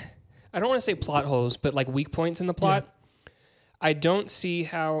 I don't want to say plot holes, but like weak points in the plot. Yeah. I don't see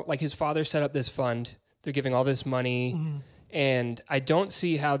how like his father set up this fund. They're giving all this money, and I don't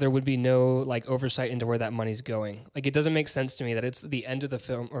see how there would be no like oversight into where that money's going. Like it doesn't make sense to me that it's the end of the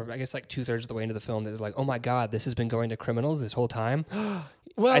film, or I guess like 2/3 of the way into the film, that they're like, oh my God, this has been going to criminals this whole time.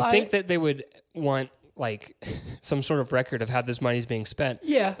 Well, I think that they would want like some sort of record of how this money is being spent.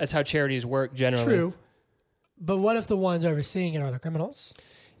 Yeah. That's how charities work generally. True. But what if the ones overseeing it are the criminals?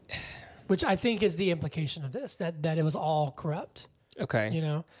 Which I think is the implication of this, that it was all corrupt. Okay. You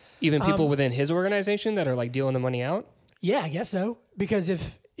know? Even people within his organization that are like dealing the money out? Yeah, I guess so. Because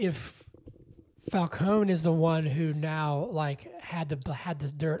if Falcone is the one who now like had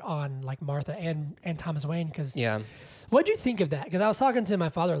this dirt on like Martha and Thomas Wayne, because what'd you think of that? Because I was talking to my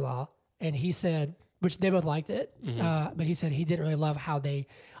father-in-law and he said, which they both liked it, but he said he didn't really love how they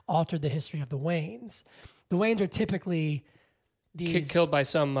altered the history of the Waynes. The Waynes are typically these killed by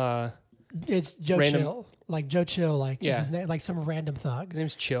some. It's Joe Chill, like Joe Chill, like is his name, like some random thug. His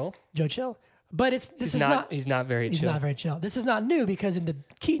name's Chill. Joe Chill, but he's not very chill. He's not very chill. This is not new because in the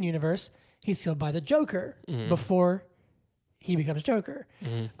Keaton universe, he's killed by the Joker before he becomes Joker,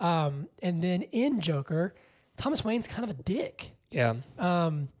 and then in Joker, Thomas Wayne's kind of a dick. Yeah.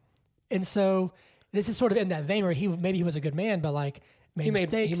 And so this is sort of in that vein where he was a good man, but like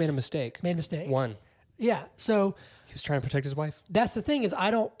mistakes. He made a mistake. Made a mistake. One. Yeah. So he was trying to protect his wife. That's the thing is I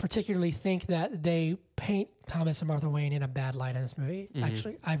don't particularly think that they paint Thomas and Martha Wayne in a bad light in this movie.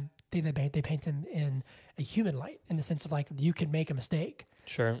 Actually, I think they paint them in a human light in the sense of like you can make a mistake.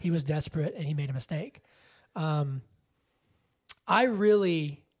 Sure. He was desperate and he made a mistake. I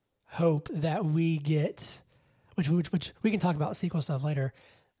really hope that we get, which we can talk about sequel stuff later,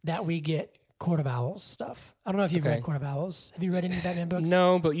 that we get Court of Owls stuff. I don't know if you've read Court of Owls. Have you read any Batman books?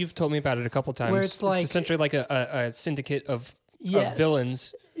 No, but you've told me about it a couple times. Where it's like essentially like a syndicate of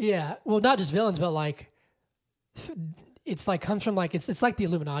villains. Yeah. Well, not just villains, but like it's like comes from like it's like the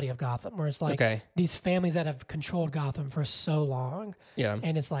Illuminati of Gotham, where it's like these families that have controlled Gotham for so long. Yeah.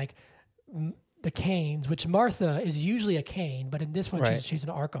 And it's like the Canes, which Martha is usually a Kane, but in this one she's an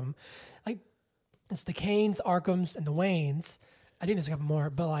Arkham. Like it's the Canes, Arkhams, and the Waynes. I think there's a couple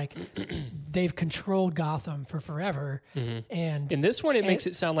more, but like they've controlled Gotham for forever. And in this one, it makes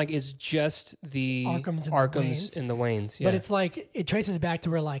it sound like it's just the Arkhams and the Waynes. Yeah. But it's like it traces back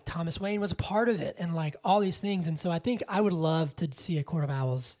to where like Thomas Wayne was a part of it and like all these things. And so I think I would love to see a Court of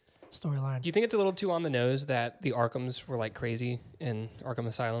Owls storyline. Do you think it's a little too on the nose that the Arkhams were like crazy and Arkham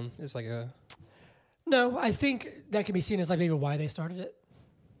Asylum is like a... No, I think that can be seen as like maybe why they started it.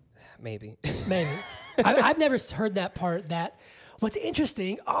 Maybe. I've never heard that part that... What's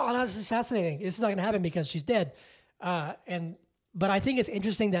interesting? Oh, no, this is fascinating. This is not going to happen because she's dead. But I think it's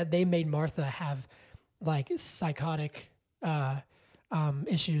interesting that they made Martha have like psychotic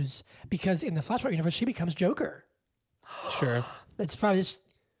issues because in the Flashpoint universe she becomes Joker. Sure. That's probably just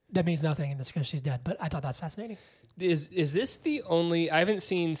that means nothing in this because she's dead. But I thought that's fascinating. Is this the only? I haven't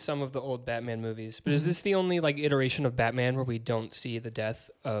seen some of the old Batman movies, but is this the only like iteration of Batman where we don't see the death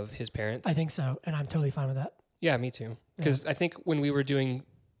of his parents? I think so, and I'm totally fine with that. Yeah, me too. Because I think when we were doing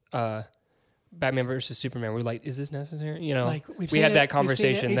Batman versus Superman, we were like, is this necessary? You know, like we had that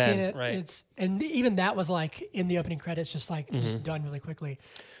conversation then, right? And even that was like in the opening credits, just like just done really quickly.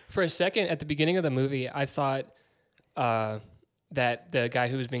 For a second, at the beginning of the movie, I thought that the guy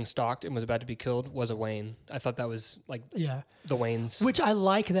who was being stalked and was about to be killed was a Wayne. I thought that was like the Waynes. Which I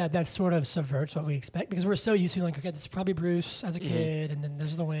like that sort of subverts what we expect because we're so used to like, okay, this is probably Bruce as a kid and then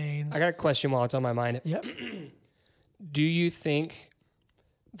there's the Waynes. I got a question while it's on my mind. Yep. Do you think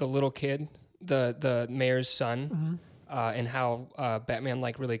the little kid, the mayor's son, and how Batman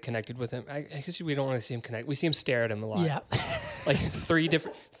like really connected with him. I guess we don't really see him connect. We see him stare at him a lot. Yeah. Like three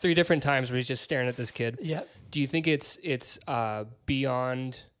different times where he's just staring at this kid. Yeah. Do you think it's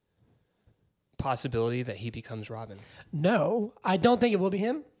beyond possibility that he becomes Robin? No, I don't think it will be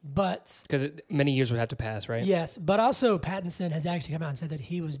him, but Because many years would have to pass, right? yes, but also Pattinson has actually come out and said that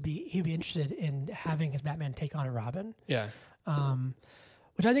he'd be interested in having his Batman take on a Robin, Yeah.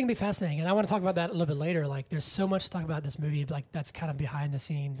 which I think would be fascinating. And I want to talk about that a little bit later. Like, there's so much to talk about this movie, like that's kind of behind the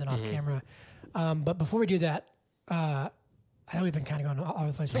scenes and off camera. But before we do that, I know we've been kind of going all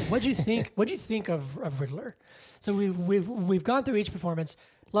over the place. But what do you think? What do you think of Riddler? So we've gone through each performance.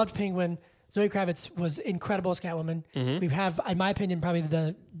 Loved Penguin. Zoe Kravitz was incredible as Catwoman. We have, in my opinion, probably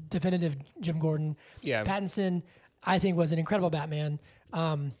the definitive Jim Gordon. Yeah. Pattinson, I think, was an incredible Batman.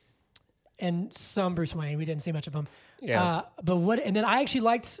 And some Bruce Wayne. We didn't see much of him. Yeah. And then I actually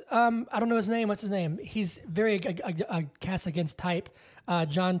liked, I don't know his name. What's his name? He's very a cast against type.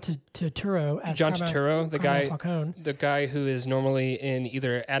 John Turturro as John Carmine Turturro, Falcone. the guy who is normally in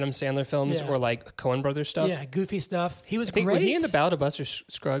either Adam Sandler films Yeah. or like Coen Brothers stuff. Yeah, goofy stuff. He was I think, great. was he in the Ballad of Buster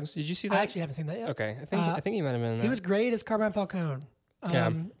Scruggs? Did you see that? I actually haven't seen that yet. Okay, I think he might have been in that. He was great as Carmine Falcone.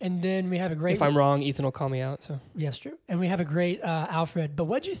 Yeah. And then we have a great. If I'm wrong, Ethan will call me out. So yes, true. And we have a great Alfred. But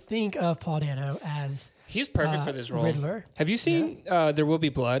what do you think of Paul Dano as he's perfect for this role. Riddler? Have you seen There Will Be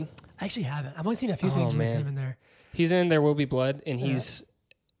Blood? I actually haven't. I've only seen a few things with man. him in there. He's in There Will Be Blood, and he's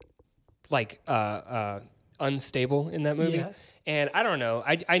like unstable in that movie. Yeah. And I don't know.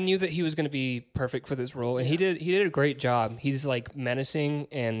 I knew that he was going to be perfect for this role, and he did a great job. He's like menacing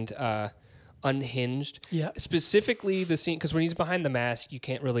and unhinged. Yeah. Specifically the scene, because when he's behind the mask, you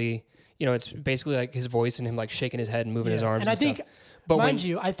can't really, it's basically like his voice and him like shaking his head and moving his arms. And I think, stuff. But mind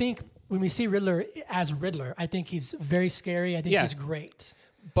you, I think when we see Riddler as Riddler, I think he's very scary. I think Yeah. he's great.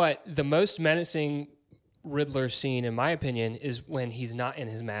 But the most menacing Riddler scene, in my opinion, is when he's not in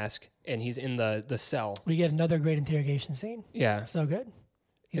his mask and he's in the cell. We get another great interrogation scene. Yeah. So good.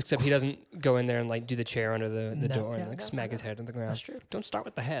 Except he doesn't go in there and like do the chair under the No, door yeah, and like no, smack his head on the ground. That's true. Don't start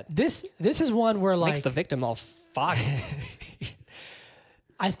with the head. This is one where like Makes the victim all foggy.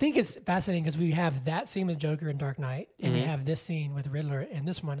 I think it's fascinating because we have that scene with Joker in Dark Knight, and Mm-hmm. we have this scene with Riddler in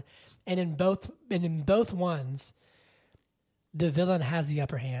this one, and in both ones, the villain has the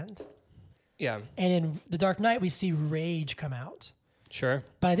upper hand. Yeah, And in the Dark Knight, we see rage come out, sure.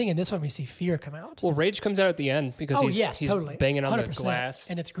 but I think in this one we see fear come out. Well, Rage comes out at the end because he's totally banging on the 100%. glass.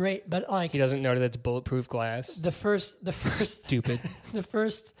 and it's great. But like He doesn't know that it's bulletproof glass. the first Stupid. the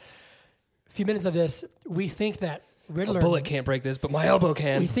first few minutes of this, we think that Riddler. A bullet can't break this, but my elbow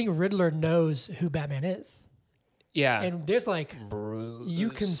can. We think Riddler knows who Batman is, Yeah. and there's like you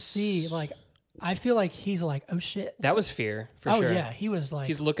can see like I feel like he's like, oh shit. That was fear, for Oh sure. yeah, he was like,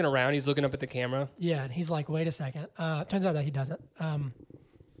 He's looking around. He's looking up at the camera. yeah, and he's like, wait a second. Turns out that he doesn't.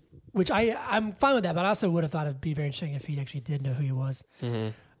 Which I'm fine with that, but I also would have thought it'd be very interesting if he actually did know who he was.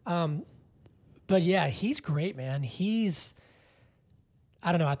 But yeah, he's great, man.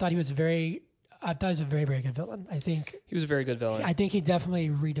 I don't know. I thought he was a very, very, very good villain. I think He was a very good villain. he definitely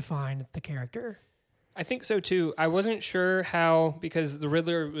redefined the character. I think so too. I wasn't sure how, because the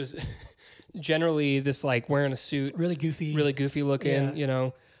Riddler was generally this like wearing a suit, Really goofy. really goofy looking, Yeah.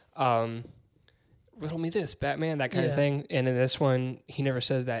 Riddle me this, Batman, that kind Yeah. of thing. And in this one, he never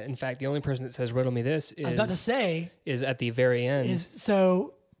says that. In fact, the only person that says riddle me this I was about to is say at the very end.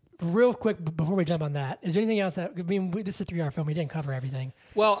 so. Real quick before we jump on that, is there anything else that this is a 3-hour film? We didn't cover everything.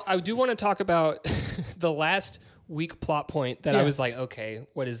 Well, I do want to talk about the last weak plot point that I Yeah. was like, okay,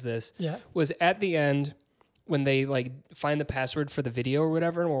 what is this? Yeah. Was at the end when they like find the password for the video or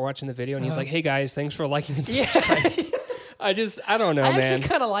whatever, and we're watching the video, and he's like, "Hey guys, thanks for liking and subscribing." I don't know, I man. actually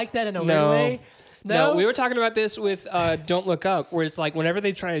kind of like that in a No. weird way. No, we were talking about this with Don't Look Up, where it's like whenever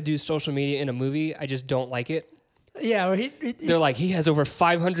they try to do social media in a movie, I just don't like it. Yeah, well, They're like, he has over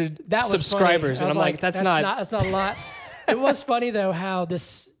 500 that was subscribers, funny. and I I'm was like, that's not. that's not a lot. It was funny though how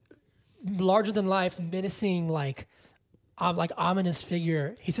this larger than life, menacing, like ominous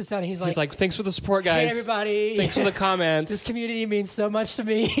figure. He sits down and he's He's like, thanks for the support, "Hey guys. everybody, Thanks for the comments. this community means so much to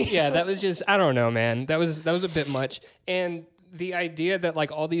me." Yeah, that was just, I don't know, man. That was a bit much. And the idea that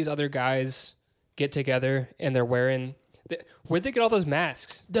like all these other guys get together and they're wearing, where'd they get all those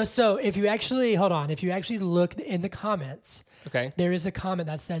masks? So if you actually look in the comments, Okay. there is a comment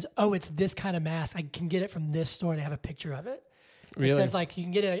that says, "Oh, it's this kind of mask. I can get it from this store. They have a picture of it." Really? It says like you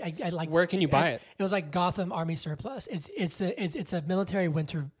can get it. I like. Where can you buy it? It was like Gotham Army surplus. It's a military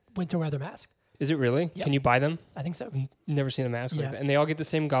winter weather mask. Is it really? Yep. Can you buy them? I think so. Never seen a mask Yeah. like that. And they all get the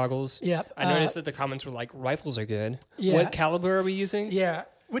same goggles. Yep. I noticed that the comments were like, rifles are good. Yeah. What caliber are we using? Yeah,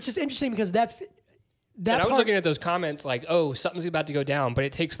 which is interesting because that And I was part, looking at those comments like, oh, something's about to go down, but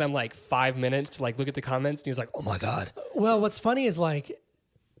it takes them like 5 minutes to like look at the comments, and he's like, oh my god. well, what's funny is like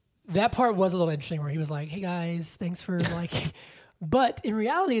that part was a little interesting where he was like, "Hey guys, thanks for like," but in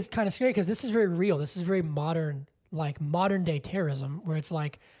reality, it's kind of scary because this is very real. This is very modern, like modern day terrorism, where it's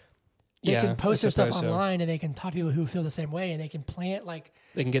like they Yeah, can post I their stuff suppose so. online and they can talk to people who feel the same way, and they can plant like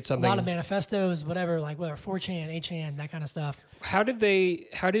They can get a something. lot of manifestos, whatever, like whatever 4chan, 8chan, that kind of stuff. How did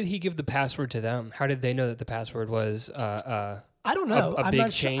he give the password to them? How did they know that the password was I don't know. a I'm big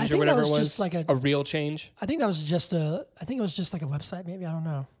not sure. I change think or whatever that was it was? just like A real change? I think that was just a. I think it was just like a website. Maybe I don't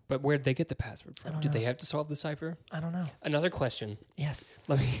know. But where'd they get the password from? don't Did know. they have to solve the cipher? I don't know. Another question. Yes.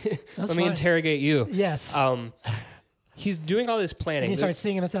 Let me That's let me fine. interrogate you. Yes. He's doing all this and planning. he starts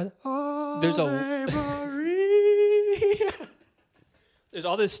singing and says, There's a- Marie. There's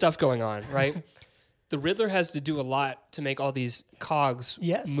all this stuff going on, right? The Riddler has to do a lot to make all these cogs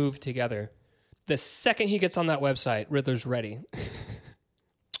Yes. move together. The second he gets on that website, Riddler's ready.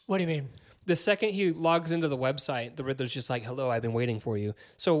 What do you mean? The second he logs into the website, the Riddler's just like, hello, I've been waiting for you.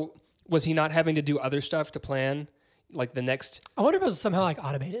 So was he not having to do other stuff to plan? Like the next, I wonder if it was somehow like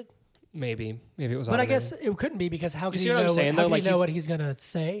automated. maybe it was But I automated. guess it couldn't be because how could see he what I'm know, saying, how though? could Like he know he's- what he's going to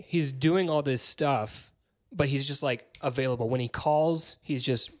say? He's doing all this stuff, but he's just like available. When he calls, he's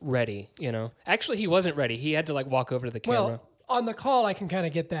just ready, you know? Actually, he wasn't ready. He had to like walk over to the camera. Well, on the call, I can kind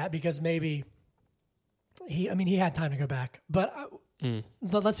of get that because maybe he had time to go back. But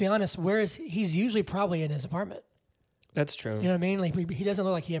let's be honest, he's usually probably in his apartment. That's true. You know what I mean? Like he doesn't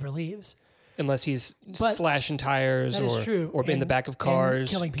look like he ever leaves. Unless he's But slashing tires that is true. or in the And- back of and cars,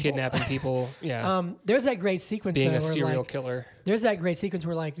 killing people. kidnapping people. Yeah. There's that great sequence Being though, a where, serial like, killer. there's that great sequence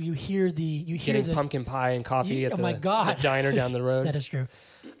where like you hear Getting the pumpkin pie and coffee at oh the, my God. the diner down the road. That is true.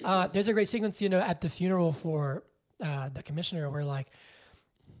 There's a great sequence, at the funeral for the commissioner where like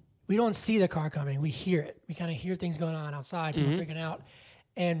we don't see the car coming, we hear it. We kind of hear things going on outside, people freaking out.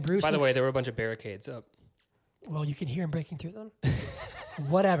 And Bruce, By the way, looks- there were a bunch of barricades up. well, you can hear him breaking through them.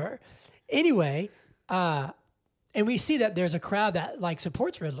 Whatever. Anyway, and we see that there's a crowd that like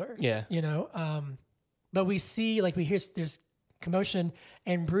supports Riddler. Yeah. But we see we hear there's commotion,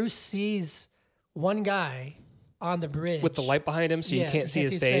 and Bruce sees one guy on the bridge With the light behind him so you can't see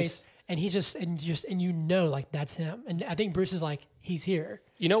his face. and he just like that's him. And I think Bruce is like, he's here.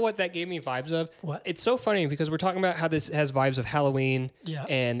 You know what that gave me vibes of? What? It's so funny because we're talking about how this has vibes of Halloween Yeah.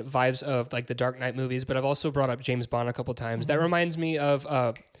 and vibes of like the Dark Knight movies, but I've also brought up James Bond a couple times. That reminds me of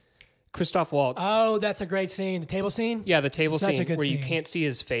Christoph Waltz. Oh, that's a great scene. The table scene. Yeah, the table Such a scene good where you scene. can't see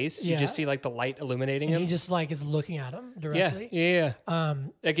his face. You Yeah. just see like the light illuminating And him. he just like is looking at him Yeah, directly. yeah, yeah.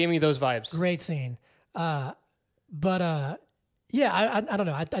 That gave me those vibes. Great scene. I don't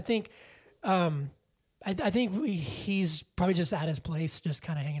know. I think he's probably just at his place, just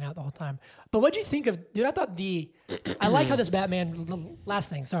kind of hanging out the whole time. But what'd you think of, dude? I thought I like how this Batman, last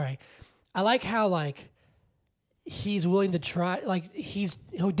thing, sorry. I like how like he's willing to try, like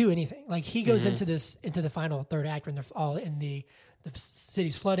he'll do anything. Like he goes into the final third act when they're all in the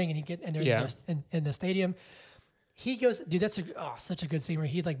city's flooding and they're Yeah. in the stadium. He goes, dude, that's such a good scene where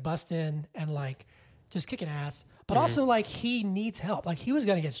he like busts in and like just kicking ass, but also like he needs help. Like he was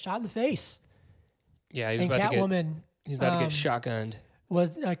gonna get shot in the face, Yeah, he was and about to Catwoman get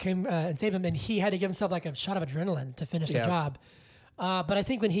shotgunned. came and saved him, and he had to give himself like a shot of adrenaline to finish the Yeah. job. But I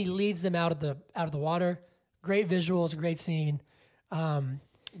think when he leads them out of the water, great visuals, great scene,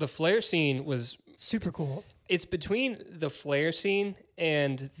 The flare scene was super cool. it's between the flare scene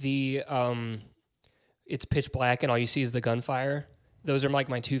and the it's pitch black and all you see is the gunfire. Those are like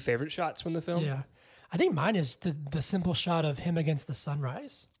my two favorite shots from the film. Yeah, I think mine is the simple shot of him against the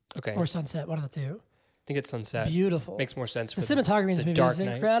sunrise Okay. or sunset, one of the two. I think it's sunset. Beautiful. Makes more sense The for cinematography in this the movie Dark is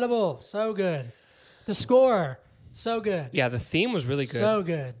Knight. incredible. So good. The score, so good. Yeah, the theme was really good. So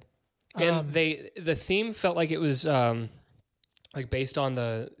good. And the theme felt like it was like based on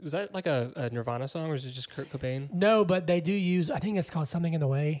was that like a Nirvana song or is it just Kurt Cobain? No, but they do use, I think it's called Something in the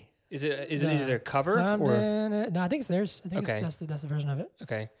Way. Is it a cover or No, I think it's theirs. I think Okay. that's the version of it.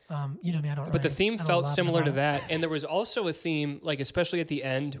 okay? You know me, I don't. But the really- theme I don't felt love similar to Nirvana. that, and there was also a theme, like especially at the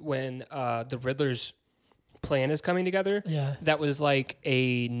end when the Riddler's plan is coming together. Yeah. That was like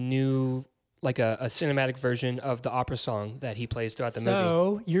a new, like a cinematic version of the opera song that he plays throughout the movie.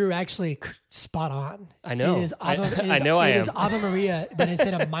 So you're actually spot on. I know. It is Ave, it is, I know I It is am. Ave Maria, but it's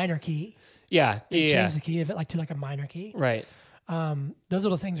in a minor key. Yeah, They yeah, changed the key of it to like a minor key. right. Those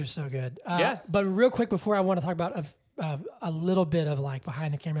little things are so good. Yeah. But real quick before I want to talk about a little bit of like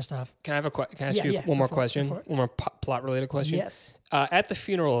behind the camera stuff. Can I have can I ask Yeah, you yeah, one more go for it, question? go for it. One more plot related question? Yes. At the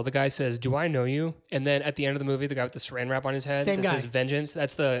funeral, the guy says, "Do I know you?" And then at the end of the movie, the guy with the saran wrap on his head Same that guy. says "Vengeance."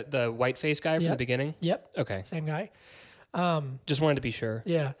 That's the white face guy from the Yep. beginning. Yep. Okay, Same guy. just wanted to be sure.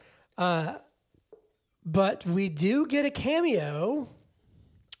 Yeah. But we do get a cameo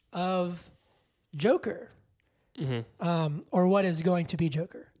of Joker, or what is going to be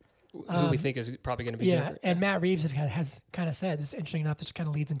Joker. Who we think is probably going to be Yeah, Joker. and Matt Reeves has kind of said, this is interesting enough, this kind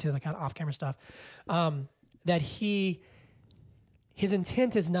of leads into the kind of off-camera stuff, that his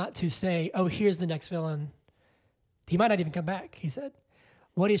intent is not to say, oh, here's the next villain. He might not even come back, he said.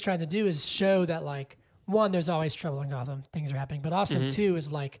 What he's trying to do is show that, like, one, there's always trouble in Gotham, things are happening, but also, two, is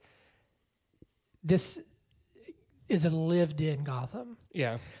like, this is a lived-in Gotham.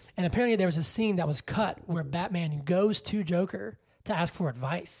 Yeah. And apparently there was a scene that was cut where Batman goes to Joker to ask for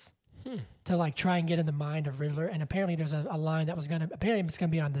advice. To like try and get in the mind of Riddler, and apparently there's a line that was apparently it's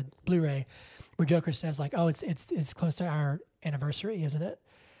gonna be on the Blu-ray, where Joker says like, "Oh, it's close to our anniversary, isn't it?"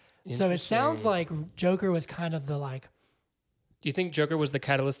 So it sounds like Joker was kind of the like. Do you think Joker was the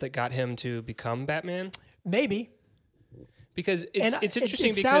catalyst that got him to become Batman? Maybe Because it's interesting.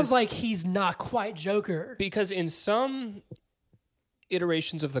 It because sounds like he's not quite Joker. Because in some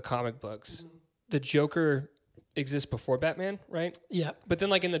iterations of the comic books, the Joker exists before Batman, right? Yeah. But then,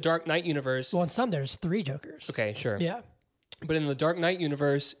 like in the Dark Knight universe, Well, in some there's 3 Jokers. okay, sure. Yeah. But in the Dark Knight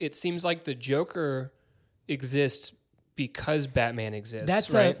universe, it seems like the Joker exists because Batman exists.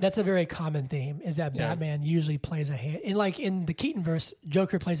 That's a very common theme, is that Batman usually plays a hand in the Keatonverse.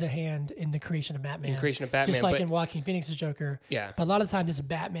 Joker plays a hand in the creation of Batman. Just like in Joaquin Phoenix's Joker. Yeah. But a lot of times, this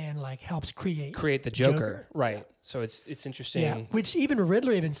Batman like helps create the Joker. Right. So it's interesting. Yeah. Which even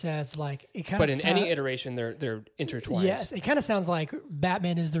Riddler even says like it kind of. But in any iteration, they're intertwined. Yes, it kind of sounds like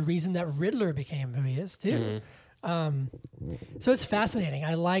Batman is the reason that Riddler became who he is too. So it's fascinating.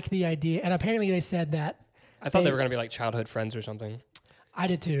 I like the idea, and apparently they said that. I thought they were going to be like childhood friends or something. I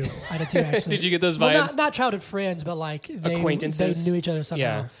did too. Actually. Did you get those vibes? Well, not childhood friends, but like acquaintances. They knew each other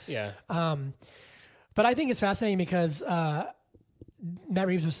somehow. Yeah. But I think it's fascinating because Matt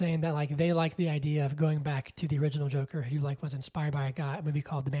Reeves was saying that like they like the idea of going back to the original Joker, who like was inspired by a movie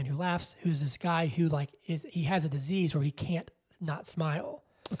called The Man Who Laughs, who's this guy who like he has a disease where he can't not smile.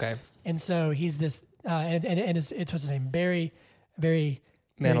 Okay. And so he's this, and it's what's his name, Barry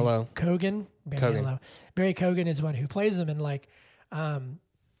Manilow. Kogan. Barry Kogan is one who plays him, and like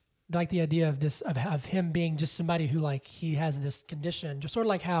the idea of this of him being just somebody who like he has this condition, just sort of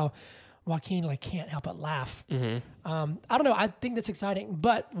like how Joaquin like can't help but laugh. I don't know. I think that's exciting,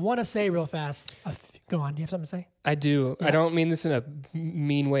 but want to say real fast. Go on. Do you have something to say? I do. Yeah. I don't mean this in a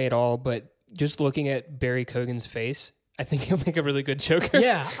mean way at all, but just looking at Barry Kogan's face, I think he'll make a really good Joker.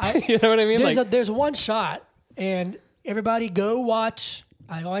 Yeah. You know what I mean? There's one shot, and everybody go watch.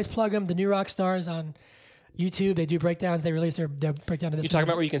 I always plug them. The New Rock Stars on YouTube. They do breakdowns. They release their breakdown of this. You talking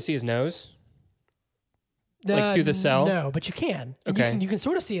about where you can see his nose? Like through the cell? No, but you can. Okay. You can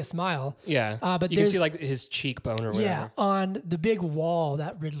sort of see a smile. Yeah. But you can see like his cheekbone or whatever. Yeah, on the big wall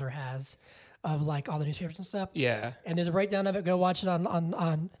that Riddler has of like all the newspapers and stuff. Yeah. And there's a breakdown of it. Go watch it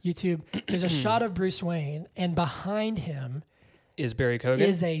on YouTube. There's a shot of Bruce Wayne, and behind him is Barry Kogan.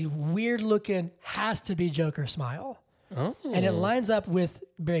 Is a weird looking, has to be Joker smile. Oh. And it lines up with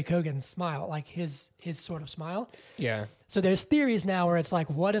Barry Kogan's smile, like his sort of smile. Yeah. So there's theories now where it's like,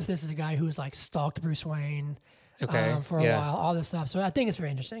 what if this is a guy who's like stalked Bruce Wayne for a while, all this stuff. So I think it's very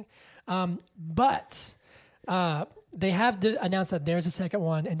interesting. But they have announced that there's a second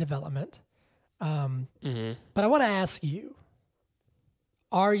one in development. But I want to ask you,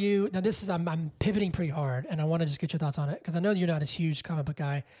 now this is, I'm pivoting pretty hard, and I want to just get your thoughts on it, because I know you're not a huge comic book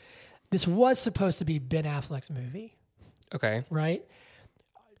guy. This was supposed to be Ben Affleck's movie. Okay. Right?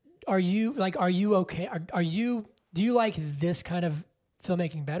 Are you okay? Do you like this kind of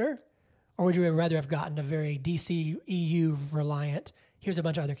filmmaking better? Or would you rather have gotten a very DC EU reliant, here's a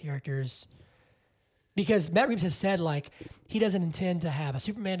bunch of other characters? Because Matt Reeves has said like he doesn't intend to have a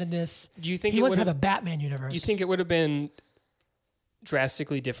Superman in this. Do you think he wants to have a Batman universe? You think it would have been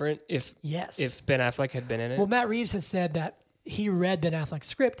drastically different if Ben Affleck had been in it? Well, Matt Reeves has said that he read Ben Affleck's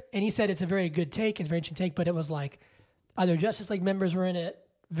script, and he said it's a very good take, it's a very interesting take, but it was like other Justice League members were in it,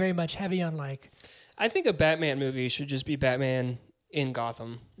 very much heavy on like... I think a Batman movie should just be Batman in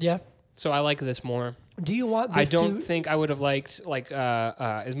Gotham. Yeah. So I like this more. Do you want this I don't think I would have liked, like,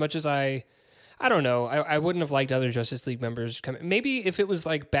 as much as I don't know, I wouldn't have liked other Justice League members coming. Maybe if it was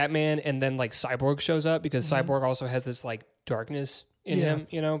like Batman and then like Cyborg shows up, because Cyborg also has this like darkness in him,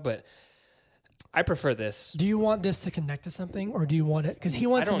 you know, but I prefer this. Do you want this to connect to something, or do you want it? Because he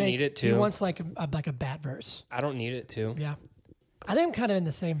wants I don't to make need it He to. wants like a Batverse. I don't need it to. Yeah, I think I'm kind of in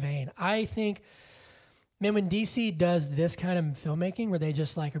the same vein. I think, man, when DC does this kind of filmmaking, where they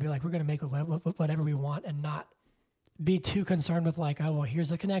just like, or be like, we're going to make whatever we want, and not be too concerned with like, oh well, here's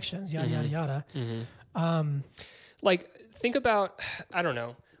the connections, yada yada yada. Like, think about, I don't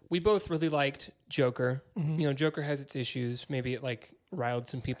know. We both really liked Joker. Mm-hmm. You know, Joker has its issues. Maybe it like riled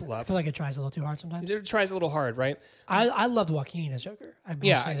some people I up. feel like it tries a little too hard sometimes. It tries a little hard, right? I loved Joaquin as Joker. I will say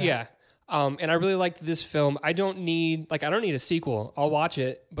Yeah, that. yeah. And I really liked this film. I don't need a sequel. I'll watch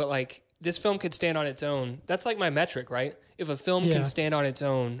it, but like this film could stand on its own. That's like my metric, right? If a film Yeah. can stand on its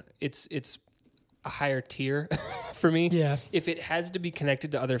own, it's a higher tier for me. Yeah. If it has to be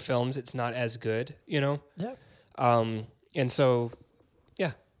connected to other films, it's not as good, you know? Yeah. And so,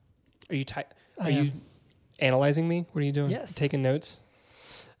 yeah. Are you analyzing me? What are you doing? Yes. Taking notes?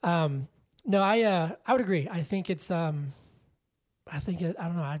 No, I would agree. I think it's I don't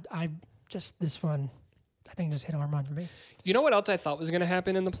know. I just this one, I think just hit a home run for me. You know what else I thought was going to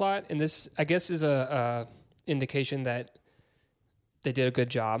happen in the plot? And this, I guess, is a indication that they did a good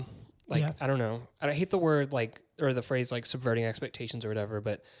job. Like, Yeah. I don't know. I hate the word like, or the phrase like subverting expectations or whatever.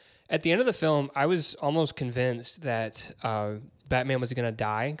 But at the end of the film, I was almost convinced that Batman was going to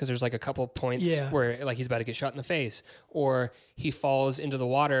die because there's like a couple points where like he's about to get shot in the face, or he falls into the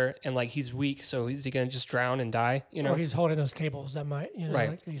water and like he's weak. So is he going to just drown and die? You know, Or he's holding those cables that might, right.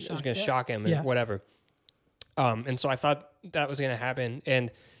 like, It was going to shock him and whatever. And so I thought that was going to happen. And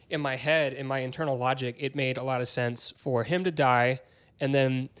in my head, in my internal logic, it made a lot of sense for him to die. And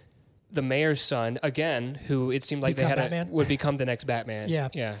then the mayor's son, again, who it seemed like would become the next Batman. Yeah.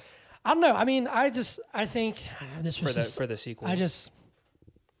 Yeah. I don't know. I mean, I think this was For the sequel.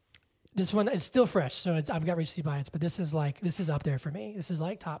 This one, it's still fresh, so I've got recency bias, but this is up there for me. This is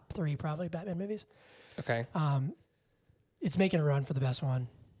like top 3 probably Batman movies. Okay. It's making a run for the best one,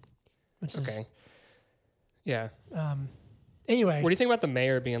 which is Okay. Yeah. Anyway. What do you think about the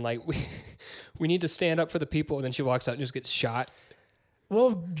mayor being like, we need to stand up for the people, and then she walks out and just gets shot?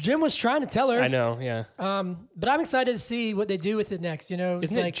 Well, Jim was trying to tell her. I know, yeah. But I'm excited to see what they do with it next. You know,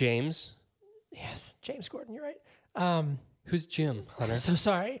 Isn't it James? Yes, James Gordon. You're right. Who's Jim, Hunter? So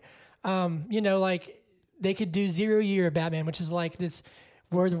sorry. You know, like they could do 0 Year Batman, which is like this,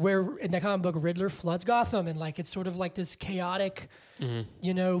 where in the comic book Riddler floods Gotham, and like it's sort of like this chaotic,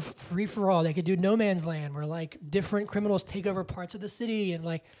 you know, free for all. They could do No Man's Land, where like different criminals take over parts of the city, and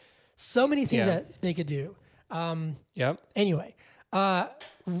like so many things that they could do. Yep. Anyway.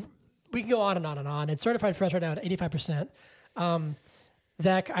 We can go on and on and on. It's certified fresh right now at 85%.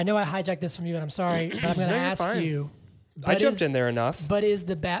 Zach, I know I hijacked this from you, and I'm sorry, but I'm going to ask fine. you. I jumped in there enough. But is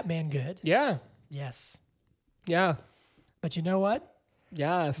the Batman good? Yeah. Yes. Yeah. But you know what?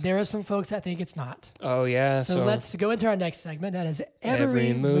 Yes. There are some folks that think it's not. Oh, yeah. So let's go into our next segment. That is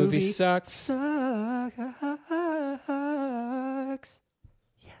every movie sucks. Sucks.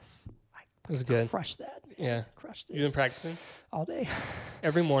 Yes. It was good. Crushed that. Yeah. Crushed You've it been practicing? all day.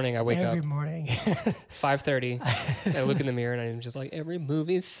 Every morning I wake up. Every morning. 5:30. I look in the mirror and I'm just like, every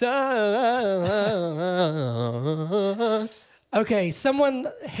movie sucks. Okay, someone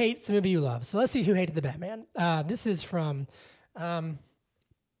hates a movie you love. So let's see who hated the Batman. This is from Nizam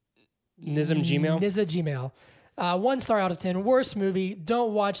Gmail. Nizza Gmail. 1 star out of 10. Worst movie.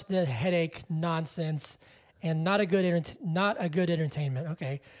 Don't watch the headache nonsense, and not a good entertainment.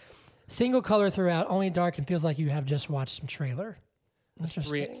 Okay. Single color throughout, only dark, and feels like you have just watched some trailer.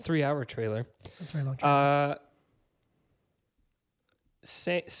 Interesting. 3-hour trailer. That's a very long trailer.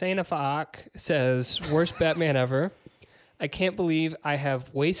 Sainafak says, worst Batman ever. I can't believe I have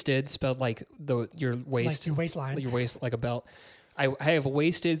wasted, spelled like your waist. Like your waistline. Your waist like a belt. I have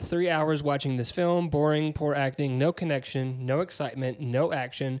wasted 3 hours watching this film. Boring, poor acting, no connection, no excitement, no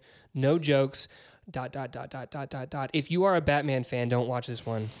action, no jokes. ... If you are a Batman fan, don't watch this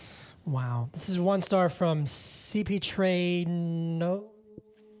one. Wow. This is 1 star from CP Trey Nolds.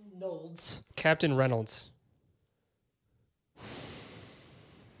 Captain Reynolds.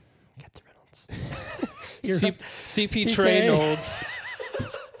 Captain Reynolds. CP Trey Nolds.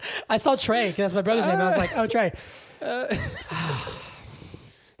 I saw Trey because that's my brother's name. I was like, oh, Trey.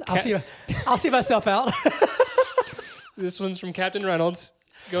 I'll see myself out. This one's from Captain Reynolds.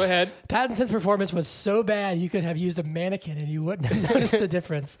 Go ahead. Pattinson's performance was so bad you could have used a mannequin and you wouldn't have noticed the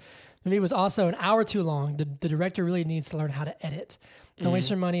difference. The movie was also an hour too long. The director really needs to learn how to edit. Don't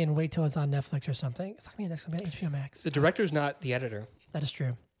waste your money and wait till it's on Netflix or something. It's not going to be on HBO Max. The director's not the editor. That is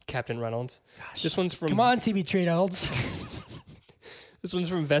true. Captain Reynolds. Gosh. This one's from... Come on, CB Trey Nolds. This one's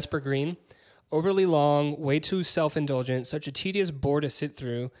from Vesper Green. Overly long, way too self-indulgent, such a tedious bore to sit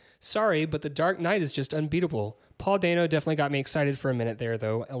through. Sorry, but The Dark Knight is just unbeatable. Paul Dano definitely got me excited for a minute there,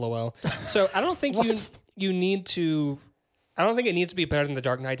 though. LOL. So I don't think you need to. I don't think it needs to be better than The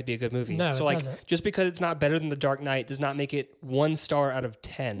Dark Knight to be a good movie. No, so it doesn't. just because it's not better than The Dark Knight does not make it 1 star out of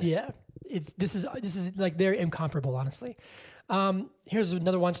 10. Yeah, this is like they're incomparable, honestly. Here's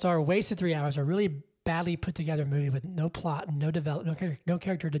another 1 star. Wasted 3 hours. A really badly put together movie with no plot, no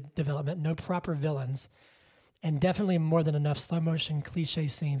character development, no proper villains, and definitely more than enough slow motion cliche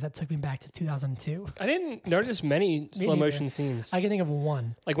scenes that took me back to 2002. I didn't notice many slow motion scenes. I can think of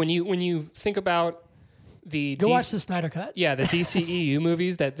one. Like when you think about the Go watch the Snyder Cut. the DCEU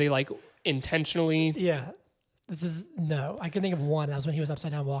movies that they like intentionally. Yeah. I can think of one. That was when he was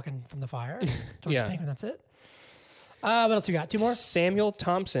upside down walking from the fire. George Yeah. Pinkman, that's it. What else we got? 2 more? Samuel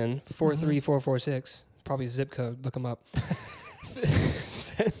Thompson, 43446. Probably zip code. Look him up.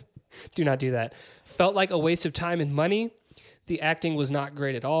 Do not do that. Felt like a waste of time and money. The acting was not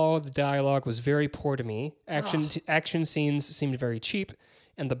great at all. The dialogue was very poor to me. Action scenes seemed very cheap,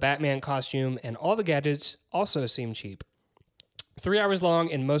 and the Batman costume and all the gadgets also seemed cheap. 3 hours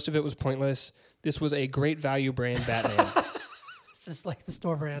long, and most of it was pointless. This was a great value brand Batman. It's just like the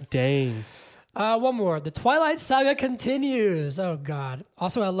store brand. Dang. One more. The Twilight Saga continues. Oh, God.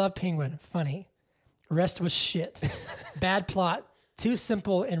 Also, I love Penguin. Funny. Rest was shit. Bad plot. Too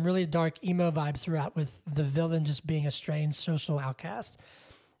simple and really dark emo vibes throughout, with the villain just being a strange social outcast.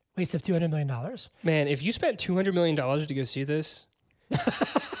 Waste of $200 million. Man, if you spent $200 million to go see this,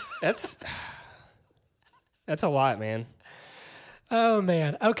 that's a lot, man. Oh,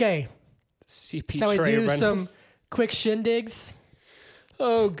 man. Okay. CP Shall we Trey do Reynolds. some quick shindigs?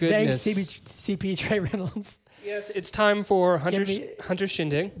 Oh, goodness. Thanks, CP Trey Reynolds. Yes, it's time for Hunter me-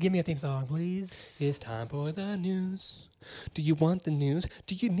 Shindig. Give me a theme song, please. It's time for the news. Do you want the news?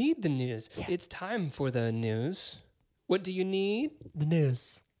 Do you need the news? Yeah. It's time for the news. What do you need? The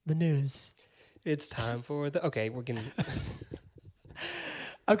news. The news. It's time for the... Okay, we're getting...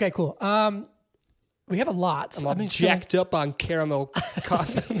 Okay, cool. We have a lot. I'm all jacked up on caramel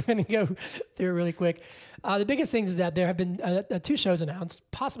coffee. I'm going to go through it really quick. The biggest things is that there have been 2 shows announced,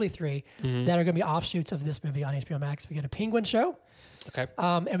 possibly 3, that are going to be offshoots of this movie on HBO Max. We get a Penguin show, Okay.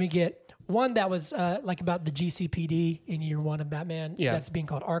 and we get one that was like about the GCPD in year 1 of Batman. Yeah. That's being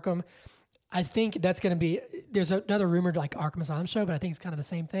called Arkham. I think that's going to be, there's another rumored like Arkham Asylum show, but I think it's kind of the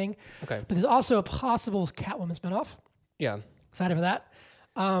same thing. Okay. But there's also a possible Catwoman spinoff. Yeah. Excited for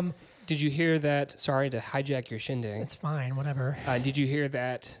that. Did you hear that... Sorry to hijack your shindig. It's fine, whatever. Did you hear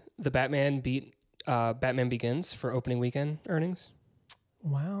that the Batman beat Batman Begins for opening weekend earnings?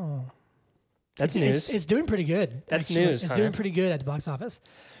 Wow. That's news. It's doing pretty good. That's actually. news, It's Hunter. doing pretty good at the box office.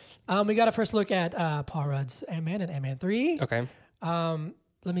 We got a first look at Paul Rudd's Ant-Man and Ant-Man 3. Okay.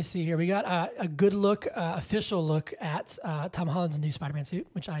 Let me see here. We got a good look, official look at Tom Holland's new Spider-Man suit,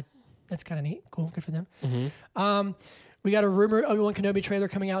 which that's kind of neat. Cool. Good for them. Mm-hmm. We got a rumored Obi-Wan Kenobi trailer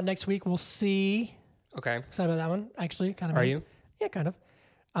coming out next week. We'll see. Okay. Excited about that one, actually. Kind of. Are you? Yeah, kind of.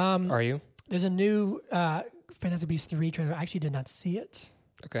 Are you? There's a new Fantastic Beasts 3 trailer. I actually did not see it.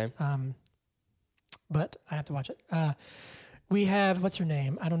 Okay. But I have to watch it. We have, what's her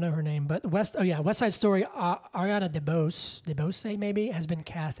name? I don't know her name, but West Side Story. Ariana DeBose maybe, has been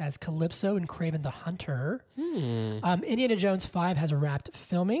cast as Calypso in Kraven the Hunter. Indiana Jones 5 has wrapped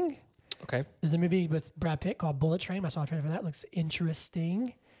filming. Okay. There's a movie with Brad Pitt called Bullet Train. I saw a trailer for that. Looks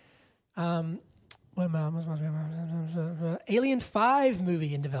interesting. What am I? Alien 5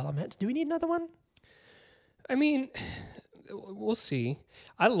 movie in development. Do we need another one? I mean, we'll see.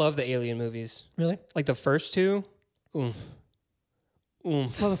 I love the Alien movies. Really? Like the first 2. Oomph.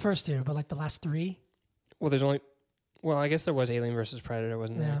 Oomph. Well, the first 2, but like the last 3. Well, there's only... Well, I guess there was Alien versus Predator,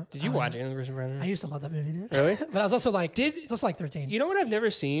 wasn't there? Yeah. Did you watch Alien versus Predator? I used to love that movie, dude. Really? But I was also like, it's also like 13. You know what I've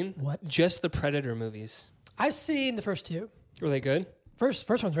never seen? What? Just the Predator movies. I've seen the first 2. Were they good? First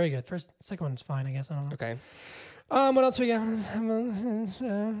one's very good. Second one's fine, I guess. I don't know. Okay. What else we got?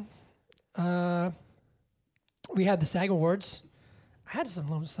 We had the SAG Awards. I had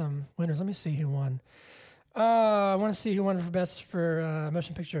some winners. Let me see who won. I want to see who won for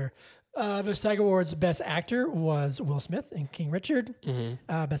motion picture. The SAG Awards Best Actor was Will Smith in King Richard.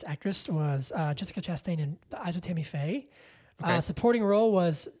 Best Actress was Jessica Chastain in The Eyes of Tammy Faye. Okay. Supporting role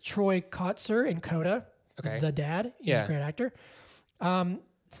was Troy Kotsur in Coda. Okay. The dad. He's Yeah. a great actor.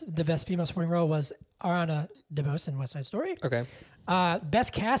 The best female supporting role was Ariana DeBose in West Side Story. Okay.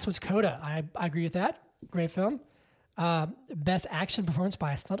 Best cast was Coda. I agree with that. Great film. Best action performance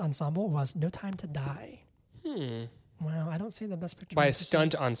by a stunt ensemble was No Time to Die. Wow, I don't see the best picture. By a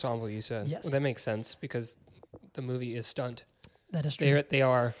stunt ensemble, you said. Yes. Well, that makes sense because the movie is stunt. That is true. They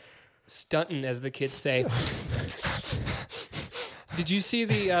are stunting, as the kids say. Did you see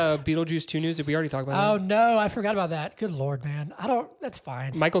the Beetlejuice 2 news? Did we already talk about Oh that? no, I forgot about that. Good Lord, man. That's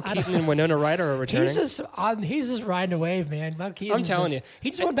fine. Michael Keaton and Winona Ryder are returning. He's just riding a wave, man. Michael Keaton. I'm telling you. He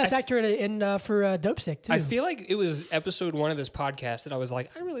just won Best Actor for Dope Sick too. I feel like it was episode 1 of this podcast that I was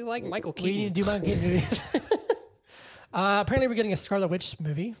like, I really like Michael we Keaton. need to do Michael Keaton movies. Apparently, we're getting a Scarlet Witch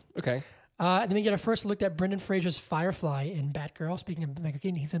movie. Okay. And then we get our first look at Brendan Fraser's Firefly in Batgirl. Speaking of Michael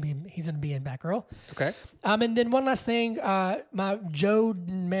Keaton, he's gonna be in Batgirl. Okay. And then one last thing, my Joe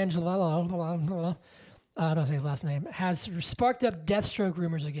Manganiello, I don't say his last name, has sparked up Deathstroke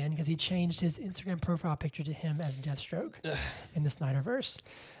rumors again because he changed his Instagram profile picture to him as Deathstroke in the Snyderverse.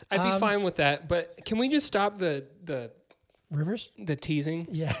 I'd be fine with that, but can we just stop the Rumors? the teasing?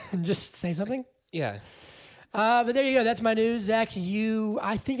 Yeah, and just say something. Yeah. But there you go. That's my news, Zach.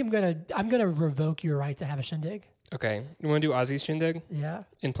 I think I'm gonna revoke your right to have a shindig. Okay. You want to do Ozzy's shindig Yeah,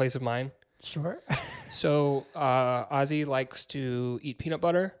 in place of mine? sure. So Ozzy likes to eat peanut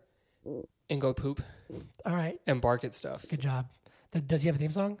butter and go poop All right, and bark at stuff. good job. Does he have a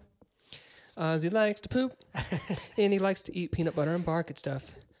theme song? Ozzy likes to poop and he likes to eat peanut butter and bark at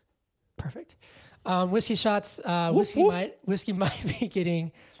stuff. Perfect. Whiskey shots. Woof, woof. Whiskey might be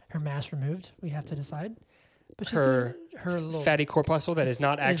getting her mask removed. We have to decide. But she's Her doing her little fatty corpuscle that is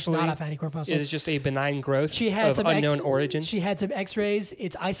not actually not a fatty corpuscle. is just a benign growth She had of some unknown origin. She had some X-rays.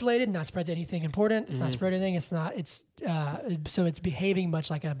 It's isolated, not spread to anything important. It's Mm-hmm. not spread to anything. It's not. It's so it's behaving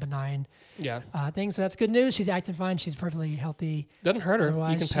much like a benign Yeah. thing. So that's good news. She's acting fine. She's perfectly healthy. Doesn't hurt her. You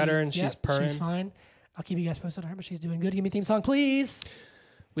Otherwise, can pet her and she's yep, purring. She's fine. I'll keep you guys posted on her, but she's doing good. Give me a theme song, please.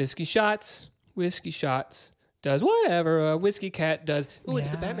 Whiskey shots does whatever a whiskey cat does. Ooh, it's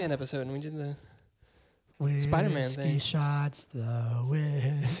the Yeah. Batman episode, and we did the Whiskey Spider-Man thing. shots, the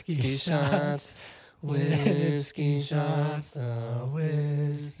whiskey whiskey shots. shots, whiskey shots, the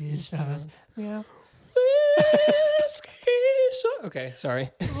whiskey shots. Yeah. whiskey shots. Okay,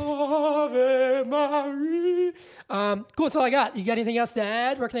 sorry. Ave Maria. Cool. That's all I got. You got anything else to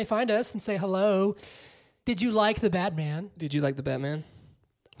add? Where can they find us and say hello? Did you like the Batman? Did you like the Batman?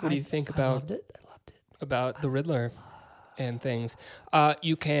 What do you think I loved it. I loved it. about the Riddler and things?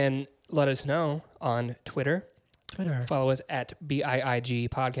 You can let us know on Twitter. Twitter. Follow us at BIIG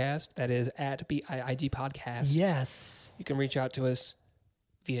Podcast. That is at BIIG Podcast. Yes. You can reach out to us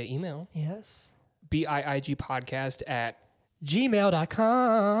via email, Yes. BIIGpodcast at,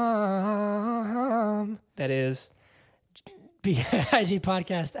 Gmail.com. that is, BIG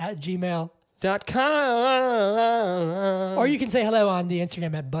podcast at gmail. .com. Or you can say hello on the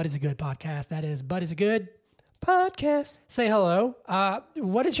Instagram at Bud is a Good Podcast. That is Bud is a Good. podcast. Say hello.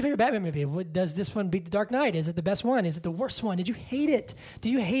 What is your favorite Batman movie? Does this one beat The Dark Knight? Is it the best one? Is it the worst one? Did you hate it? Do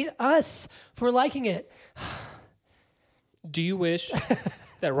you hate us for liking it? Do you wish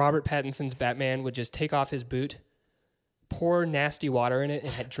that Robert Pattinson's Batman would just take off his boot, pour nasty water in it,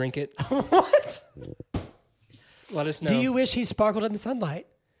 and drink it? What? Let us know. Do you wish he sparkled in the sunlight?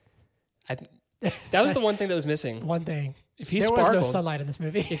 That was the one thing that was missing. One thing. If he there sparkled, was no sunlight in this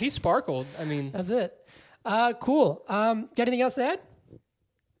movie. if he sparkled, I mean, That's it. Cool. Got anything else to add?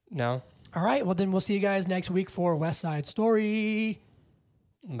 no. All right. Well, then we'll see you guys next week for West Side Story.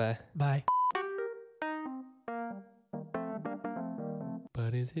 Bye. Bye.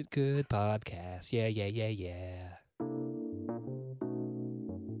 But is it good podcast? Yeah, yeah, yeah, yeah.